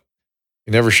showed up.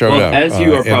 He never showed up. As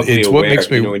you are probably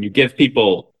aware, when you give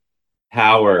people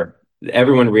power,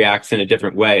 everyone reacts in a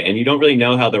different way. And you don't really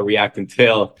know how they'll react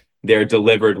until they're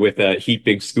delivered with a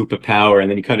heaping scoop of power, and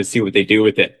then you kind of see what they do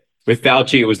with it. With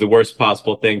Fauci, it was the worst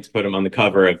possible thing to put him on the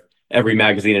cover of every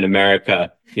magazine in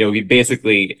America. He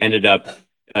basically ended up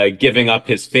giving up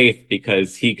his faith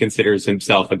because he considers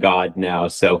himself a god now.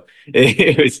 So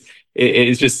it was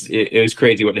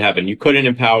crazy what happened. You couldn't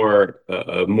empower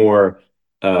a more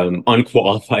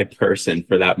unqualified person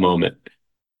for that moment.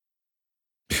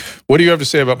 What do you have to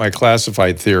say about my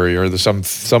classified theory, or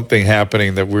something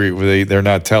happening that they're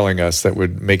not telling us that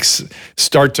would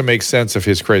start to make sense of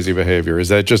his crazy behavior? Is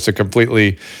that just a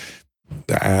completely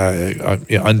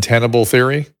untenable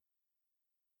theory?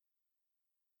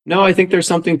 No, I think there's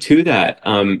something to that.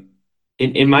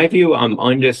 In my view, I'm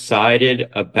undecided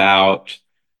about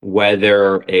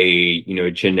whether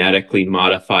a genetically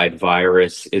modified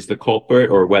virus is the culprit,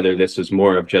 or whether this was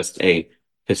more of just a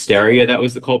hysteria that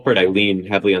was the culprit. I lean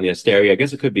heavily on the hysteria. I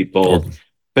guess it could be both.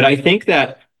 But I think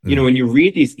that, when you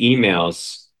read these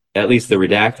emails, at least the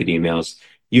redacted emails,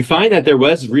 you find that there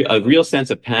was a real sense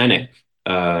of panic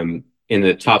in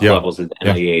the top levels of the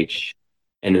NIH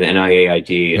and the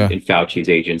NIAID and Fauci's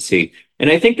agency. And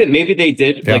I think that maybe they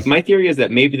did, my theory is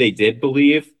that maybe they did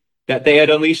believe that they had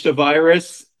unleashed a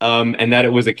virus and that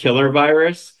it was a killer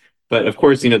virus. But of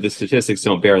course, the statistics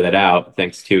don't bear that out,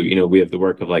 thanks to, we have the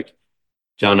work of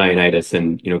John Ioannidis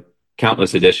and,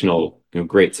 countless additional,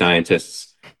 great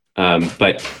scientists.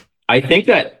 But I think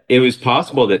that it was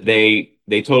possible that they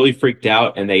totally freaked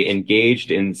out and they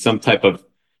engaged in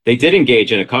they did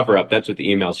engage in a cover-up. That's what the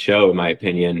emails show, in my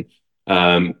opinion.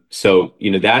 So,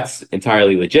 that's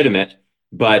entirely legitimate,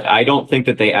 but I don't think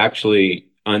that they actually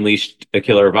unleashed a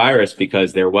killer virus,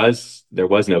 because there was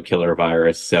no killer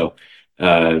virus. So,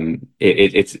 I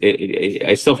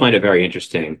still find it very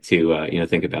interesting to,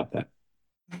 think about that.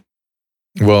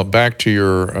 Well, back to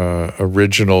your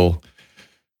original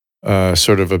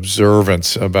sort of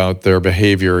observance about their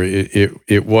behavior,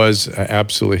 it was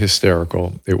absolutely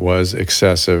hysterical. It was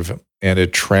excessive, and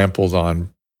it trampled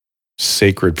on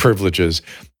sacred privileges.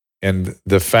 And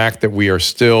the fact that we are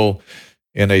still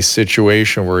in a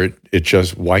situation where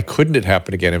why couldn't it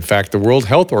happen again? In fact, the World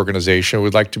Health Organization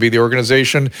would like to be the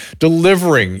organization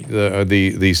delivering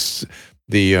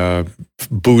the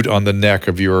boot on the neck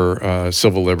of your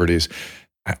civil liberties.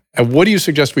 What do you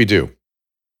suggest we do?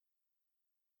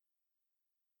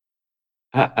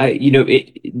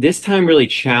 This time really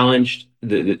challenged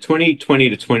the 2020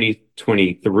 to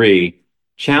 2023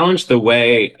 challenged the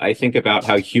way I think about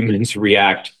how humans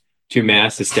react to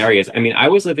mass hysterias. I mean, I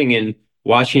was living in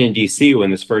Washington, D.C. when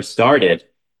this first started,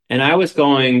 and I was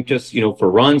going just,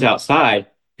 for runs outside.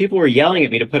 People were yelling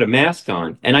at me to put a mask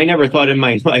on, and I never thought in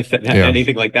my life that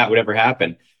anything like that would ever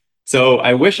happen. So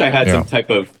I wish I had some type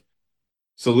of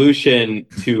solution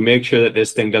to make sure that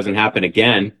this thing doesn't happen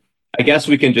again. I guess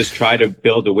we can just try to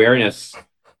build awareness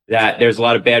that there's a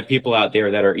lot of bad people out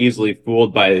there that are easily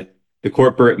fooled by the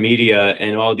corporate media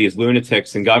and all these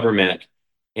lunatics in government.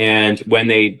 And when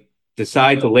they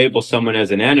decide to label someone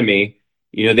as an enemy,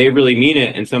 they really mean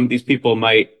it. And some of these people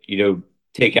might,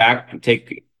 take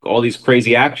all these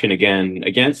crazy action again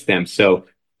against them. So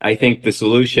I think the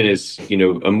solution is,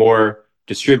 a more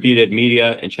distributed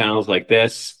media and channels like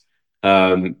this.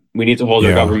 We need to hold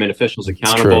our government officials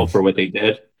accountable for what they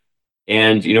did.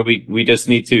 And, we just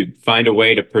need to find a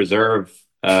way to preserve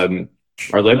our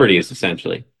liberties,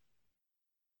 essentially.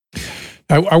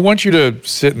 I want you to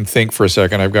sit and think for a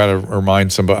second. I've got to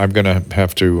remind somebody, I'm going to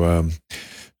have to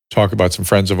talk about some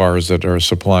friends of ours that are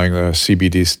supplying the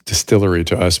CBD distillery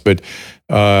to us. But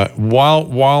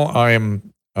while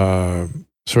I'm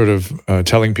sort of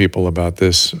telling people about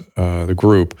this, the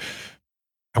group,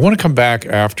 I want to come back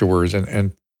afterwards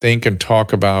and think and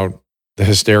talk about the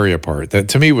hysteria part. That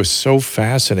to me was so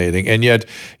fascinating. And yet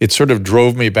it sort of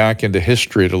drove me back into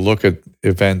history to look at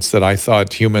events that I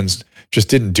thought humans just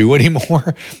didn't do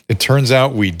anymore. It turns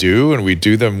out we do, and we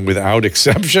do them without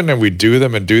exception, and we do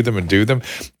them and do them and do them,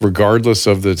 regardless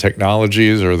of the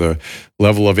technologies or the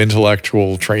level of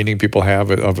intellectual training people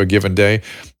have of a given day.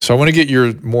 So I want to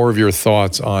get more of your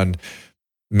thoughts on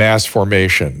mass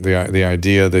formation, the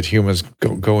idea that humans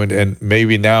go in, and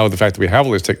maybe now the fact that we have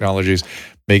all these technologies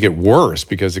make it worse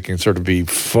because it can sort of be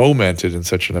fomented in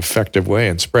such an effective way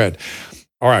and spread.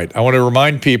 All right, I want to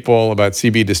remind people about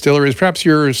CBD distilleries. Perhaps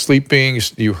you're sleeping,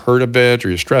 you hurt a bit, or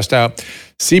you're stressed out.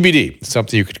 CBD is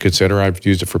something you could consider. I've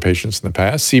used it for patients in the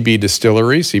past. CBD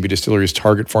Distilleries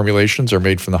target formulations are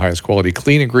made from the highest quality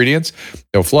clean ingredients.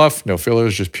 No fluff, no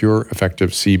fillers, just pure,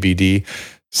 effective CBD.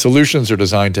 Solutions are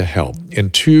designed to help. In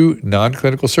 2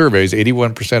 non-clinical surveys,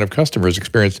 81% of customers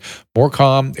experienced more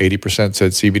calm, 80%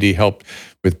 said CBD helped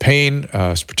with pain,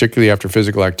 particularly after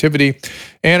physical activity,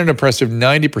 and an impressive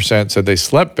 90% said they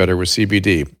slept better with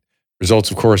CBD.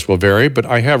 Results, of course, will vary, but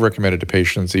I have recommended to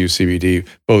patients to use CBD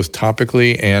both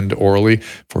topically and orally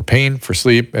for pain, for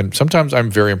sleep, and sometimes I'm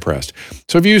very impressed.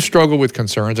 So if you struggle with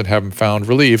concerns and haven't found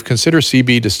relief, consider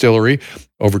CB Distillery.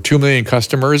 Over 2 million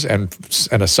customers and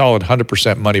a solid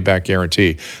 100% money-back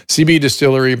guarantee. CB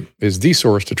Distillery is the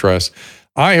source to trust.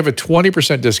 I have a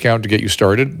 20% discount to get you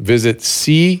started. Visit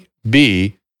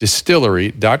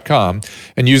cbdistillery.com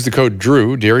and use the code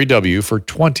DREW, D-R-E-W, for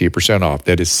 20% off.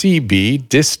 That is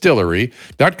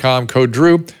cbdistillery.com, code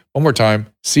DREW. One more time,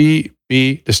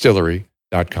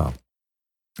 cbdistillery.com.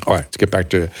 All right, let's get back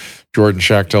to Jordan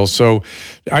Schachtel. So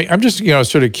I'm just,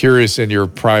 sort of curious in your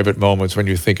private moments when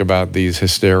you think about these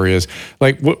hysterias,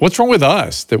 like what's wrong with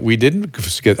us that we didn't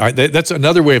get, that's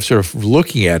another way of sort of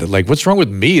looking at it. Like, what's wrong with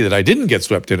me that I didn't get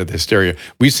swept into the hysteria?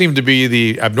 We seem to be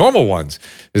the abnormal ones.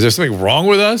 Is there something wrong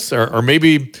with us? Or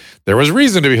maybe there was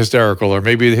reason to be hysterical, or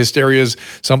maybe the hysteria is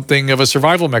something of a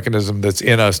survival mechanism that's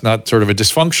in us, not sort of a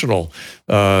dysfunctional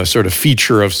sort of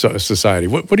feature of society.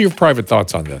 What are your private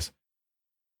thoughts on this?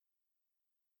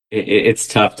 It's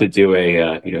tough to do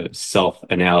a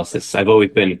self-analysis. I've always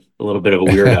been a little bit of a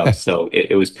weirdo, so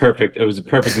it was perfect. It was a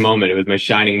perfect moment. It was my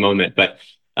shining moment. But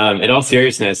in all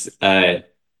seriousness, I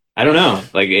don't know.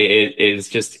 Like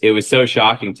it was so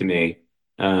shocking to me.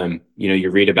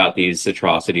 You read about these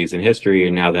atrocities in history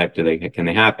and how the heck can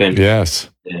they happen? Yes.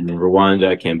 In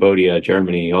Rwanda, Cambodia,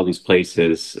 Germany, all these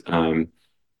places.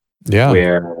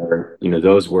 Where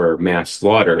those were mass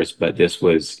slaughters, but this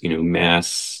was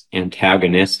mass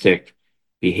antagonistic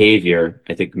behavior.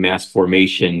 I think mass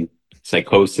formation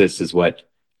psychosis is what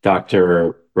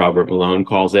Dr. Robert Malone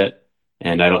calls it,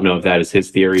 and I don't know if that is his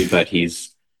theory, but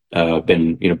he's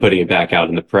been putting it back out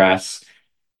in the press.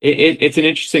 It's an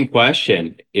interesting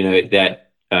question,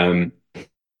 that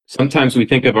sometimes we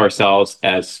think of ourselves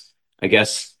as, I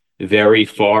guess, very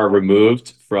far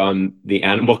removed from the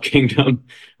animal kingdom,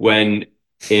 when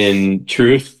in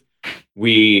truth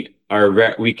we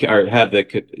have the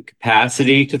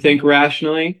capacity to think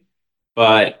rationally.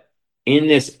 But in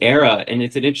this era, and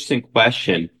it's an interesting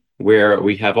question, where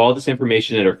we have all this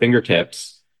information at our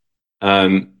fingertips,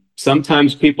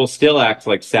 sometimes people still act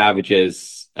like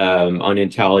savages,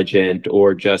 unintelligent,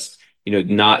 or just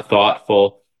not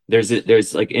thoughtful.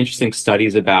 There's like interesting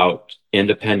studies about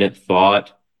independent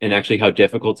thought, and actually how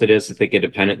difficult it is to think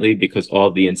independently, because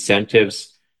all the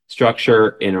incentives structure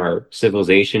in our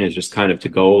civilization is just kind of to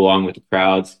go along with the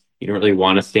crowds. You don't really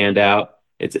want to stand out.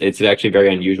 It's actually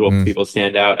very unusual for people to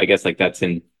stand out. I guess like that's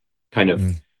in kind of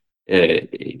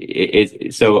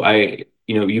so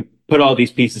you put all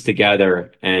these pieces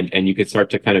together, and you could start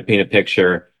to kind of paint a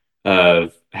picture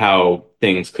of how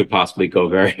things could possibly go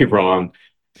very wrong.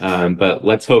 But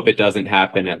let's hope it doesn't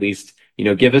happen. At least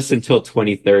give us until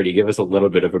 2030. Give us a little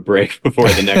bit of a break before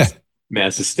the next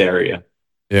mass hysteria.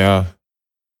 Yeah.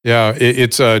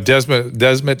 It's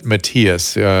Desmond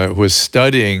Matthias who was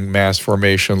studying mass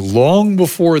formation long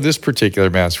before this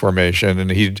particular mass formation, and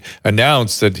he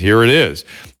announced that here it is.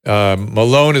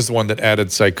 Malone is the one that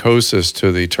added psychosis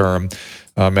to the term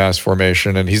mass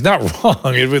formation, and he's not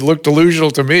wrong. It would look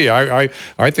delusional to me. I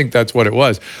think that's what it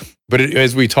was. But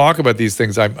as we talk about these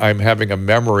things, I'm having a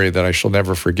memory that I shall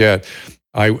never forget.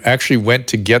 I actually went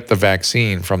to get the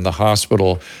vaccine from the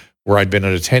hospital where I'd been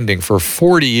attending for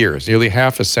 40 years, nearly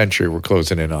half a century we're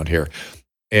closing in on here,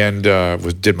 and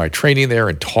did my training there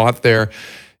and taught there,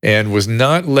 and was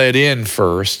not let in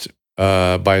first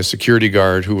by a security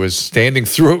guard who was standing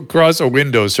across a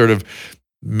window, sort of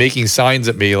making signs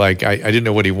at me like I didn't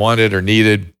know what he wanted or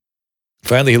needed.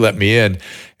 Finally, he let me in,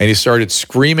 and he started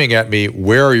screaming at me,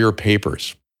 "Where are your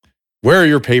papers? Where are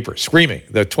your papers?" Screaming.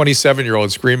 The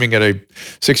 27-year-old screaming at a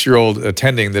 6-year-old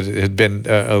attending that had been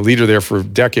a leader there for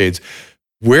decades.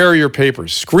 "Where are your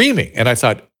papers?" Screaming. And I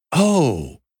thought,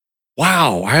 oh,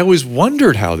 wow. I always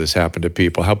wondered how this happened to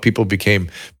people, how people became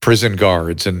prison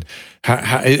guards, and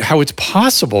how it's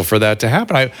possible for that to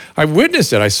happen. I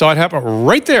witnessed it. I saw it happen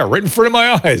right there, right in front of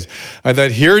my eyes. I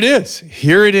thought, here it is.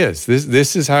 Here it is.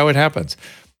 This is how it happens.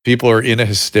 People are in a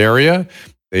hysteria.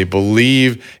 They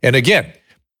believe. And again,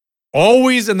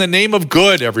 always in the name of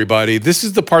good, everybody. This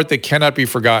is the part that cannot be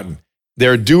forgotten.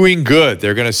 They're doing good.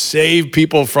 They're going to save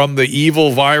people from the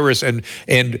evil virus and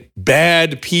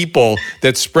bad people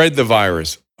that spread the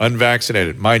virus,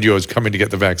 unvaccinated. Mind you, I was coming to get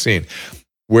the vaccine.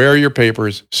 Where are your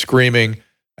papers? Screaming.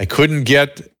 I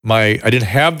didn't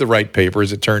have the right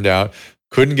papers, it turned out.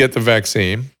 Couldn't get the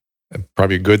vaccine.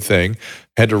 Probably a good thing.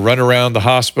 Had to run around the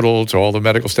hospital to all the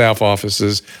medical staff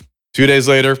offices. 2 days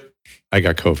later, I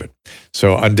got COVID.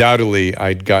 So undoubtedly,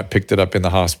 I picked it up in the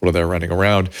hospital there running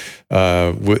around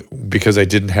because I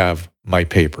didn't have my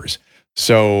papers.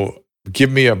 So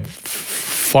give me a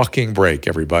fucking break,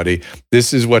 everybody.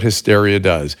 This is what hysteria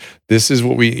does. This is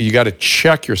what you got to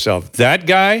check yourself. That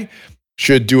guy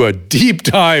should do a deep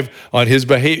dive on his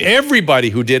behavior. Everybody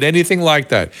who did anything like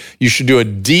that, you should do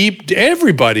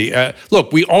everybody.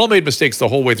 Look, we all made mistakes the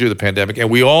whole way through the pandemic, and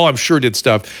we all, I'm sure, did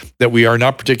stuff that we are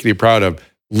not particularly proud of.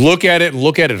 Look at it and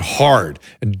look at it hard,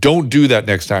 and don't do that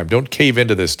next time. Don't cave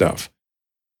into this stuff.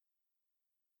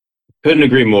 Couldn't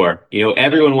agree more.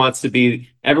 Everyone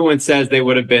says they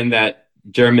would have been that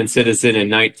German citizen in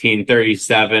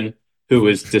 1937 who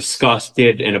was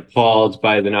disgusted and appalled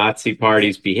by the Nazi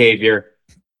Party's behavior.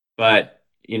 But,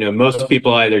 most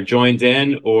people either joined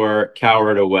in or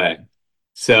cowered away.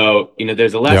 So,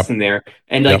 there's a lesson there.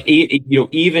 And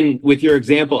even with your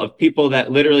example of people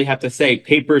that literally have to say,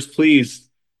 papers, please,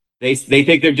 they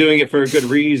think they're doing it for a good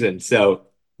reason. So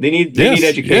they need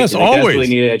education. Yes, they always. definitely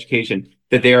need education.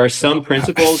 That there are some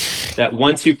principles that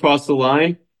once you cross the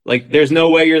line, there's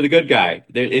no way you're the good guy.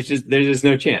 There's just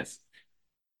no chance.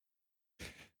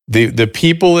 The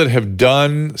people that have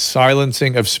done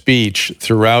silencing of speech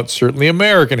throughout certainly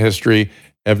American history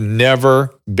have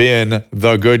never been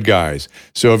the good guys.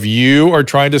 So if you are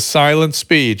trying to silence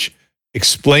speech,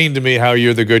 explain to me how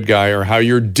you're the good guy or how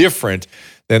you're different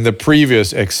than the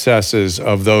previous excesses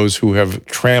of those who have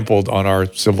trampled on our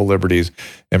civil liberties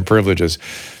and privileges.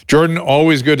 Jordan,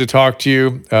 always good to talk to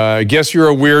you. I guess you're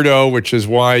a weirdo, which is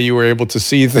why you were able to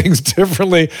see things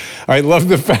differently. I love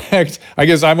the fact, I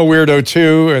guess I'm a weirdo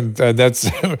too, and that's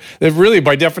really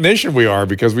by definition we are,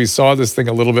 because we saw this thing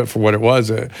a little bit for what it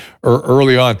was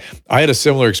early on. I had a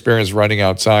similar experience running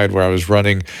outside where I was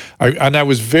running, and I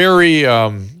was very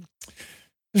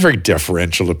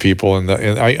deferential to people, and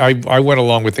I went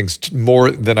along with things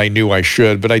more than I knew I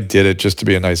should, but I did it just to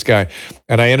be a nice guy.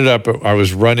 And I ended up, I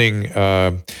was running,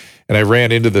 and I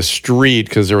ran into the street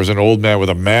because there was an old man with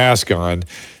a mask on,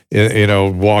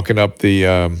 walking up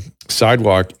the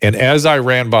sidewalk. And as I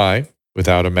ran by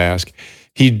without a mask,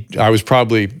 I was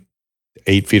probably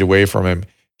 8 feet away from him.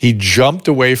 He jumped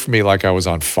away from me like I was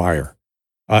on fire.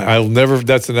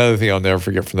 That's another thing I'll never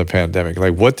forget from the pandemic.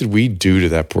 What did we do to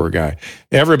that poor guy?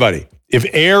 Everybody, if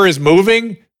air is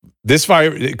moving,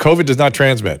 COVID does not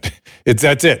transmit.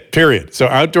 That's it, period. So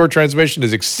outdoor transmission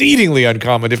is exceedingly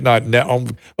uncommon, if not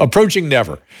approaching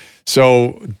never.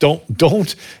 So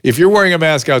don't, if you're wearing a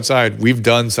mask outside, we've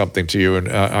done something to you. And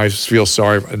I feel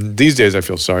sorry. And these days I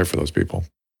feel sorry for those people.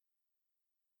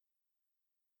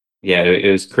 Yeah, it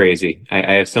was crazy.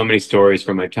 I have so many stories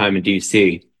from my time in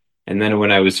DC. And then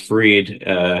when I was freed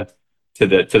to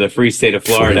the free state of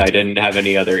Florida, I didn't have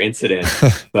any other incident.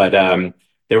 But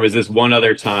there was this one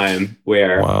other time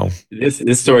where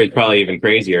this story is probably even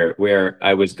crazier, where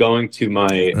I was going to my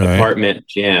apartment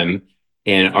gym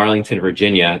in Arlington,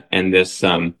 Virginia, and this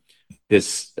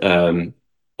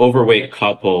overweight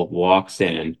couple walks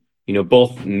in,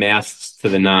 both masks to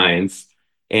the nines,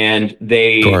 and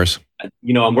they, of course,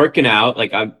 I'm working out,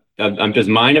 I'm just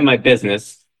minding my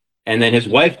business. And then his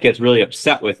wife gets really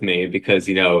upset with me because,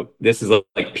 this is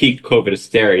like peak COVID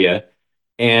hysteria.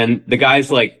 And the guy's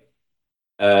the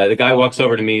guy walks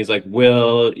over to me. He's like,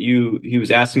 he was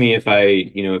asking me if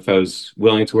I was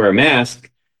willing to wear a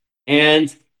mask.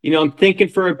 And, I'm thinking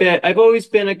for a bit. I've always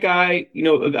been a guy,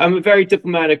 I'm a very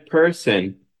diplomatic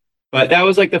person. But that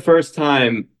was the first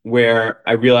time where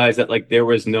I realized that there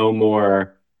was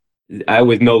I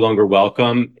was no longer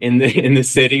welcome in the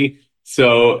city.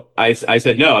 So I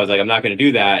said, no, I was I'm not going to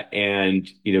do that. And,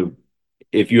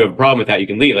 if you have a problem with that, you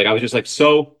can leave. I was just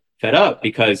so fed up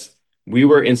because we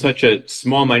were in such a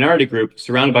small minority group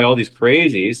surrounded by all these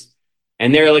crazies,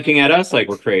 and they're looking at us like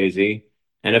we're crazy.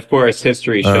 And of course,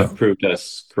 history should have proved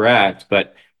us correct.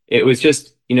 But it was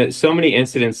just, so many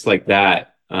incidents like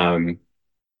that,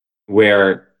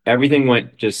 where everything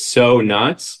went just so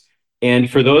nuts. And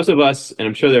for those of us, and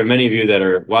I'm sure there are many of you that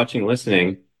are watching,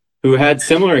 listening, who had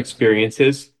similar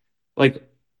experiences,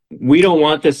 we don't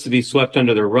want this to be swept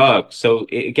under the rug. So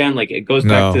again, it goes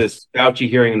back to this Fauci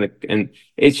hearing, and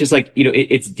it's just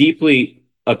it's deeply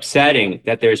upsetting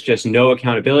that there's just no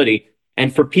accountability.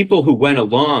 And for people who went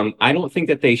along, I don't think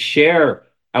that they share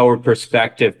our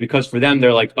perspective, because for them,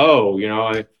 they're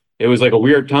it was a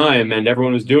weird time and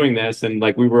everyone was doing this, and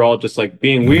we were all just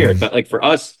being weird. But for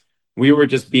us, we were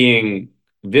just being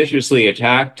viciously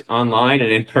attacked online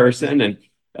and in person. And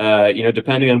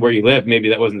depending on where you live, maybe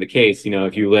that wasn't the case.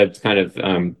 If you lived kind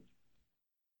of,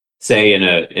 say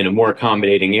in a more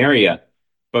accommodating area,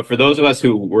 But for those of us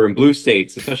who were in blue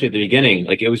states, especially at the beginning,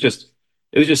 like it was just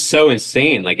so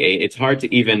insane. Like it's hard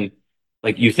to even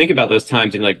like you think about those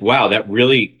times and like, wow, that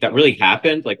really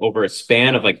happened like over a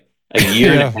span of like a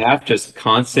year and a half, just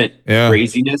constant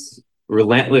craziness,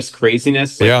 relentless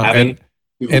craziness. Like having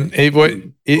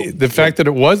the fact that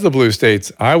it was the blue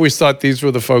states, I always thought these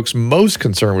were the folks most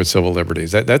concerned with civil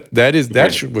liberties.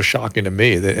 That was shocking to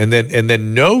me. And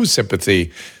then no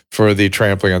sympathy for the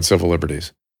trampling on civil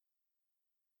liberties.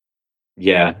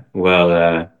 Yeah,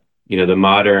 well, the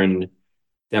modern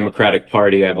Democratic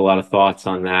Party, I have a lot of thoughts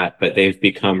on that, but they've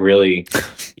become really,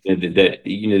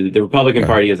 the Republican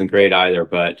Party isn't great either,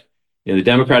 but the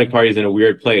Democratic Party is in a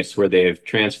weird place where they've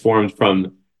transformed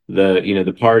from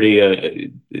the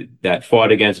party that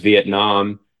fought against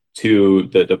Vietnam to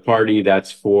the party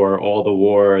that's for all the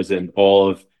wars and all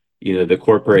of the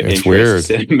corporate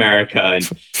interests in America, and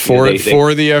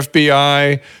for the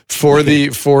FBI, for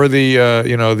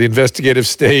the investigative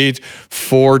state,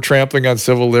 for trampling on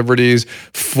civil liberties,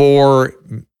 for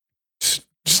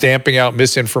stamping out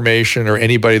misinformation or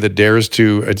anybody that dares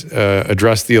to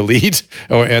address the elite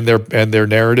and their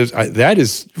narratives.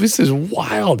 This is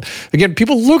wild. Again,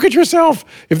 people, look at yourself.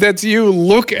 If that's you,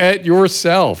 look at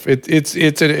yourself. That's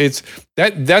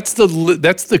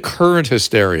the current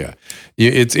hysteria.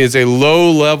 It's a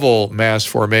low level mass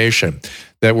formation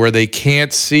that where they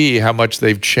can't see how much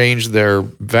they've changed their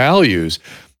values.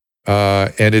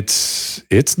 And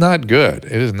it's not good.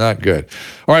 It is not good.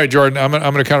 All right, Jordan, I'm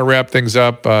going to kind of wrap things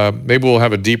up. Maybe we'll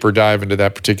have a deeper dive into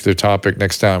that particular topic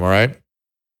next time. All right.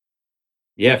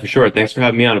 Yeah, for sure. Thanks for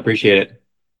having me on. Appreciate it.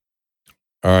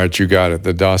 All right, you got it.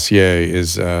 The dossier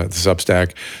is the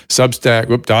Substack.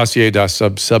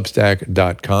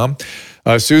 Dossier.substack.com.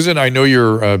 Susan, I know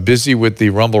you're busy with the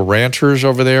Rumble Ranchers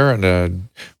over there, and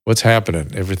what's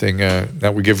happening? Everything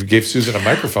now we gave Susan a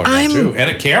microphone now too, and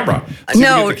a camera.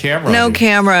 No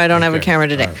camera. I don't have a camera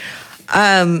today. Right.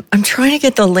 I'm trying to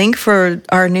get the link for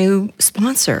our new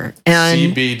sponsor.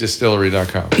 And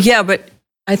cbdistillery.com. Yeah, but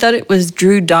I thought it was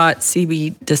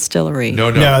drew.cbdistillery.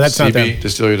 No, that's not them.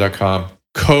 cbdistillery.com.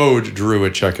 Code Drew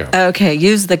at checkout. Okay,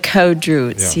 use the code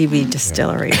Drew at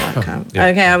cbdistillery.com. Yeah.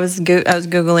 Okay, I was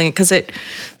Googling it because it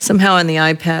somehow on the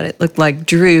iPad it looked like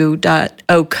code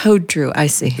Drew. I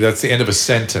see. That's the end of a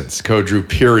sentence. Code Drew,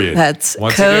 period. That's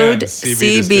code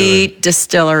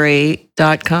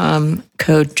cbdistillery.com,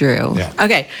 code Drew. Yeah.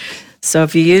 Okay, so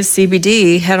if you use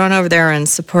CBD, head on over there and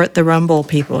support the Rumble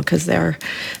people because they're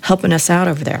helping us out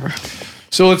over there.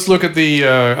 So let's look at the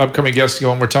upcoming guests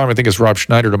one more time. I think it's Rob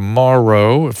Schneider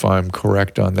tomorrow, if I'm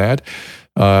correct on that.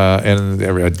 And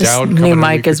Dowd coming. New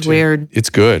mic is weird. It's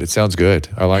good. It sounds good.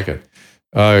 I like it.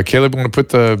 Caleb, I'm going to put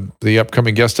the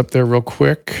upcoming guest up there real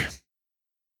quick.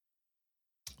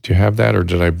 Do you have that, or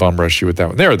did I bum rush you with that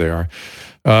one? There they are.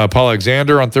 Paul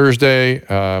Alexander on Thursday.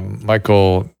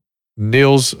 Michael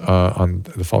Niels on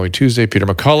the following Tuesday. Peter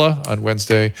McCullough on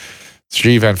Wednesday.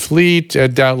 Steve Van Fleet,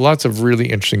 Ed Dowd, lots of really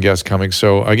interesting guests coming.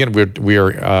 So again, we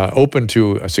are open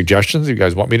to suggestions. If you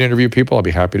guys want me to interview people, I'll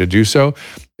be happy to do so.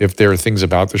 If there are things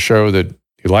about the show that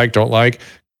you like, don't like,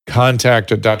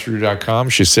 contact at drdrew.com.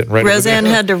 She's sitting right Roseanne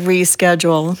had to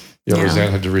reschedule. Yeah, Roseanne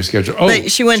had to reschedule. Oh,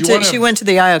 but she went to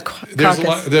the Iowa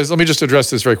caucus. Let me just address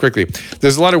this very quickly.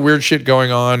 There's a lot of weird shit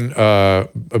going on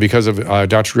because of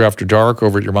Dr. Drew After Dark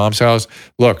over at your mom's house.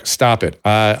 Look, stop it.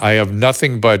 I have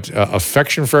nothing but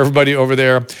affection for everybody over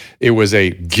there. It was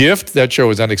a gift. That show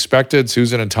was unexpected.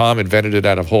 Susan and Tom invented it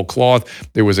out of whole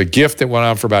cloth. There was a gift that went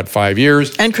on for about 5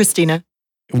 years. And Christina.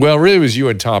 Well, really, it was you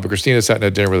and Tom, but Christina sat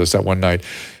at dinner with us that one night.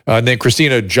 And then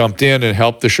Christina jumped in and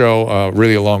helped the show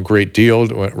really a long, great deal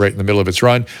right in the middle of its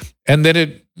run. And then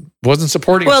it wasn't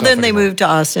supporting itself then they anymore. moved to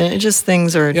Austin. It just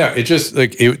things are... Yeah, it just,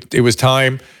 like, it was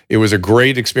time. It was a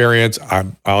great experience.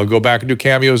 I'll go back and do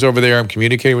cameos over there. I'm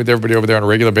communicating with everybody over there on a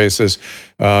regular basis.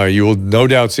 You will no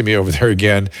doubt see me over there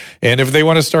again. And if they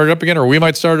want to start it up again, or we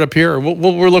might start it up here,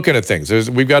 we're looking at things.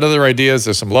 We've got other ideas.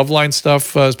 There's some Loveline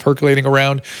stuff percolating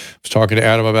around. I was talking to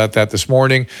Adam about that this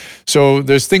morning. So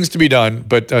there's things to be done,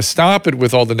 but stop it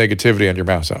with all the negativity on your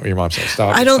mom's house.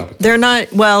 Stop it. They're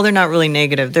not really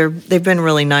negative. They've been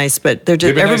really nice, but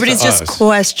everybody's just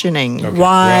questioning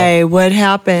why, what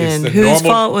happened, whose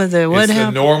fault was it, what happened. It's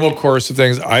the normal course of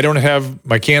things. I don't have,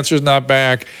 my cancer's not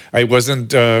back. I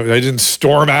didn't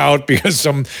storm out because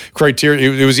some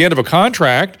criteria, it was the end of a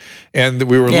contract and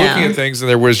we were looking at things and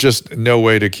there was just no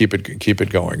way to keep it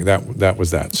going. That was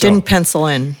that. So, didn't pencil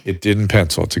in. It didn't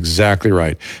pencil. It's exactly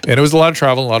right. And it was a lot of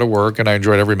travel, a lot of work, and I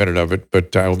enjoyed every minute of it,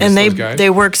 but I will miss those guys.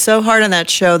 They worked so hard on that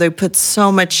show. They put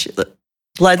so much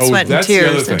blood, sweat, and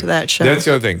tears into that show. That's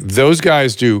the other thing. Those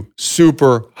guys do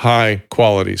super high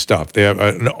quality stuff. They have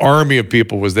an army of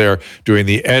people was there doing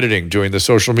the editing, doing the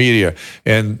social media,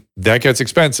 and that gets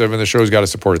expensive, and the show's got to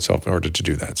support itself in order to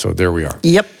do that. So there we are.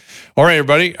 Yep. All right,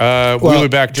 everybody. We'll be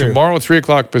back tomorrow at 3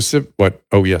 o'clock Pacific. What?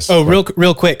 Oh, yes. Oh,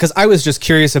 real quick, because I was just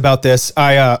curious about this.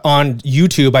 On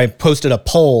YouTube, I posted a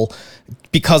poll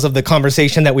because of the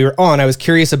conversation that we were on. I was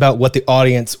curious about what the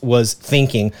audience was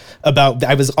thinking about.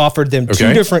 I was offered them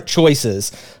two different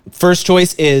choices. First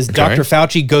choice is Dr.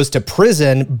 Fauci goes to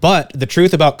prison, but the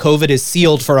truth about COVID is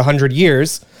sealed for 100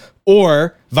 years,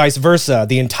 or vice versa.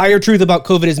 The entire truth about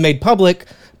COVID is made public,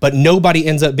 but nobody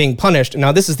ends up being punished.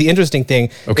 Now, this is the interesting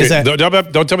thing. Okay,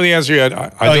 don't tell me the answer yet.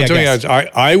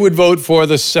 I would vote for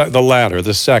the latter,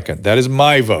 the second. That is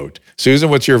my vote. Susan,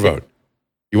 what's your vote?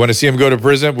 You want to see him go to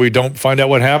prison? We don't find out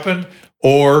what happened,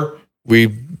 or we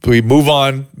move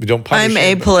on. We don't punish him.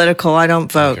 I'm apolitical. I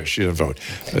don't vote. Okay, she didn't vote.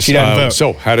 She didn't vote.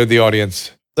 So, how did the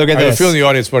audience? Look at this. I have a feeling the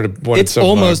audience wanted it's some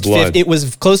almost blood. It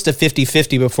was close to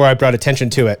 50-50 before I brought attention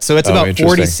to it. So it's about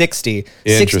 40-60.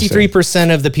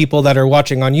 63% of the people that are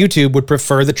watching on YouTube would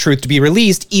prefer the truth to be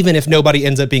released, even if nobody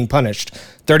ends up being punished.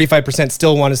 35%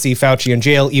 still want to see Fauci in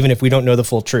jail, even if we don't know the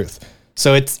full truth.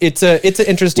 So it's an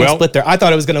interesting split there. I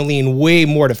thought it was going to lean way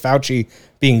more to Fauci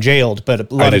being jailed, but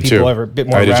a lot of people are a bit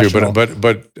more rational.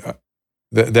 But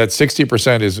that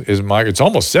 60% is it's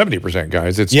almost 70%,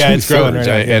 guys. It's it's growing right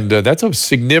now, and that's a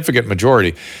significant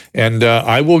majority. And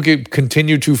I will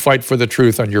continue to fight for the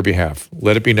truth on your behalf.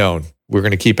 Let it be known. We're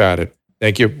going to keep at it.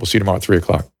 Thank you. We'll see you tomorrow at 3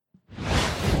 o'clock.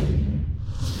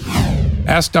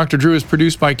 Ask Dr. Drew is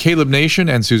produced by Caleb Nation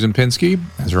and Susan Pinsky.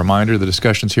 As a reminder, the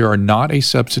discussions here are not a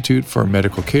substitute for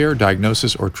medical care,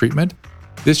 diagnosis, or treatment.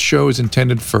 This show is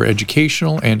intended for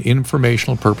educational and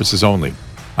informational purposes only.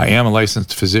 I am a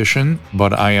licensed physician,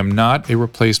 but I am not a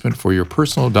replacement for your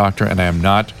personal doctor, and I am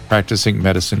not practicing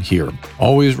medicine here.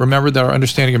 Always remember that our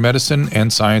understanding of medicine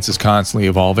and science is constantly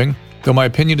evolving. Though my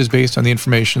opinion is based on the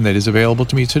information that is available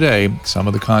to me today, some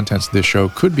of the contents of this show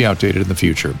could be outdated in the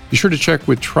future. Be sure to check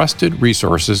with trusted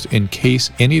resources in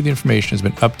case any of the information has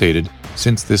been updated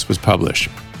since this was published.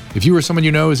 If you or someone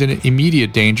you know is in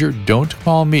immediate danger, don't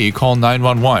call me, call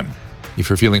 911. If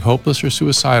you're feeling hopeless or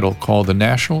suicidal, call the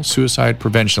National Suicide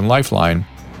Prevention Lifeline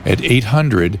at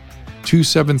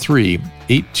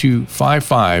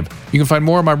 800-273-8255. You can find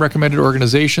more of my recommended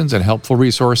organizations and helpful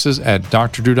resources at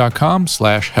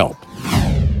drdrew.com/help.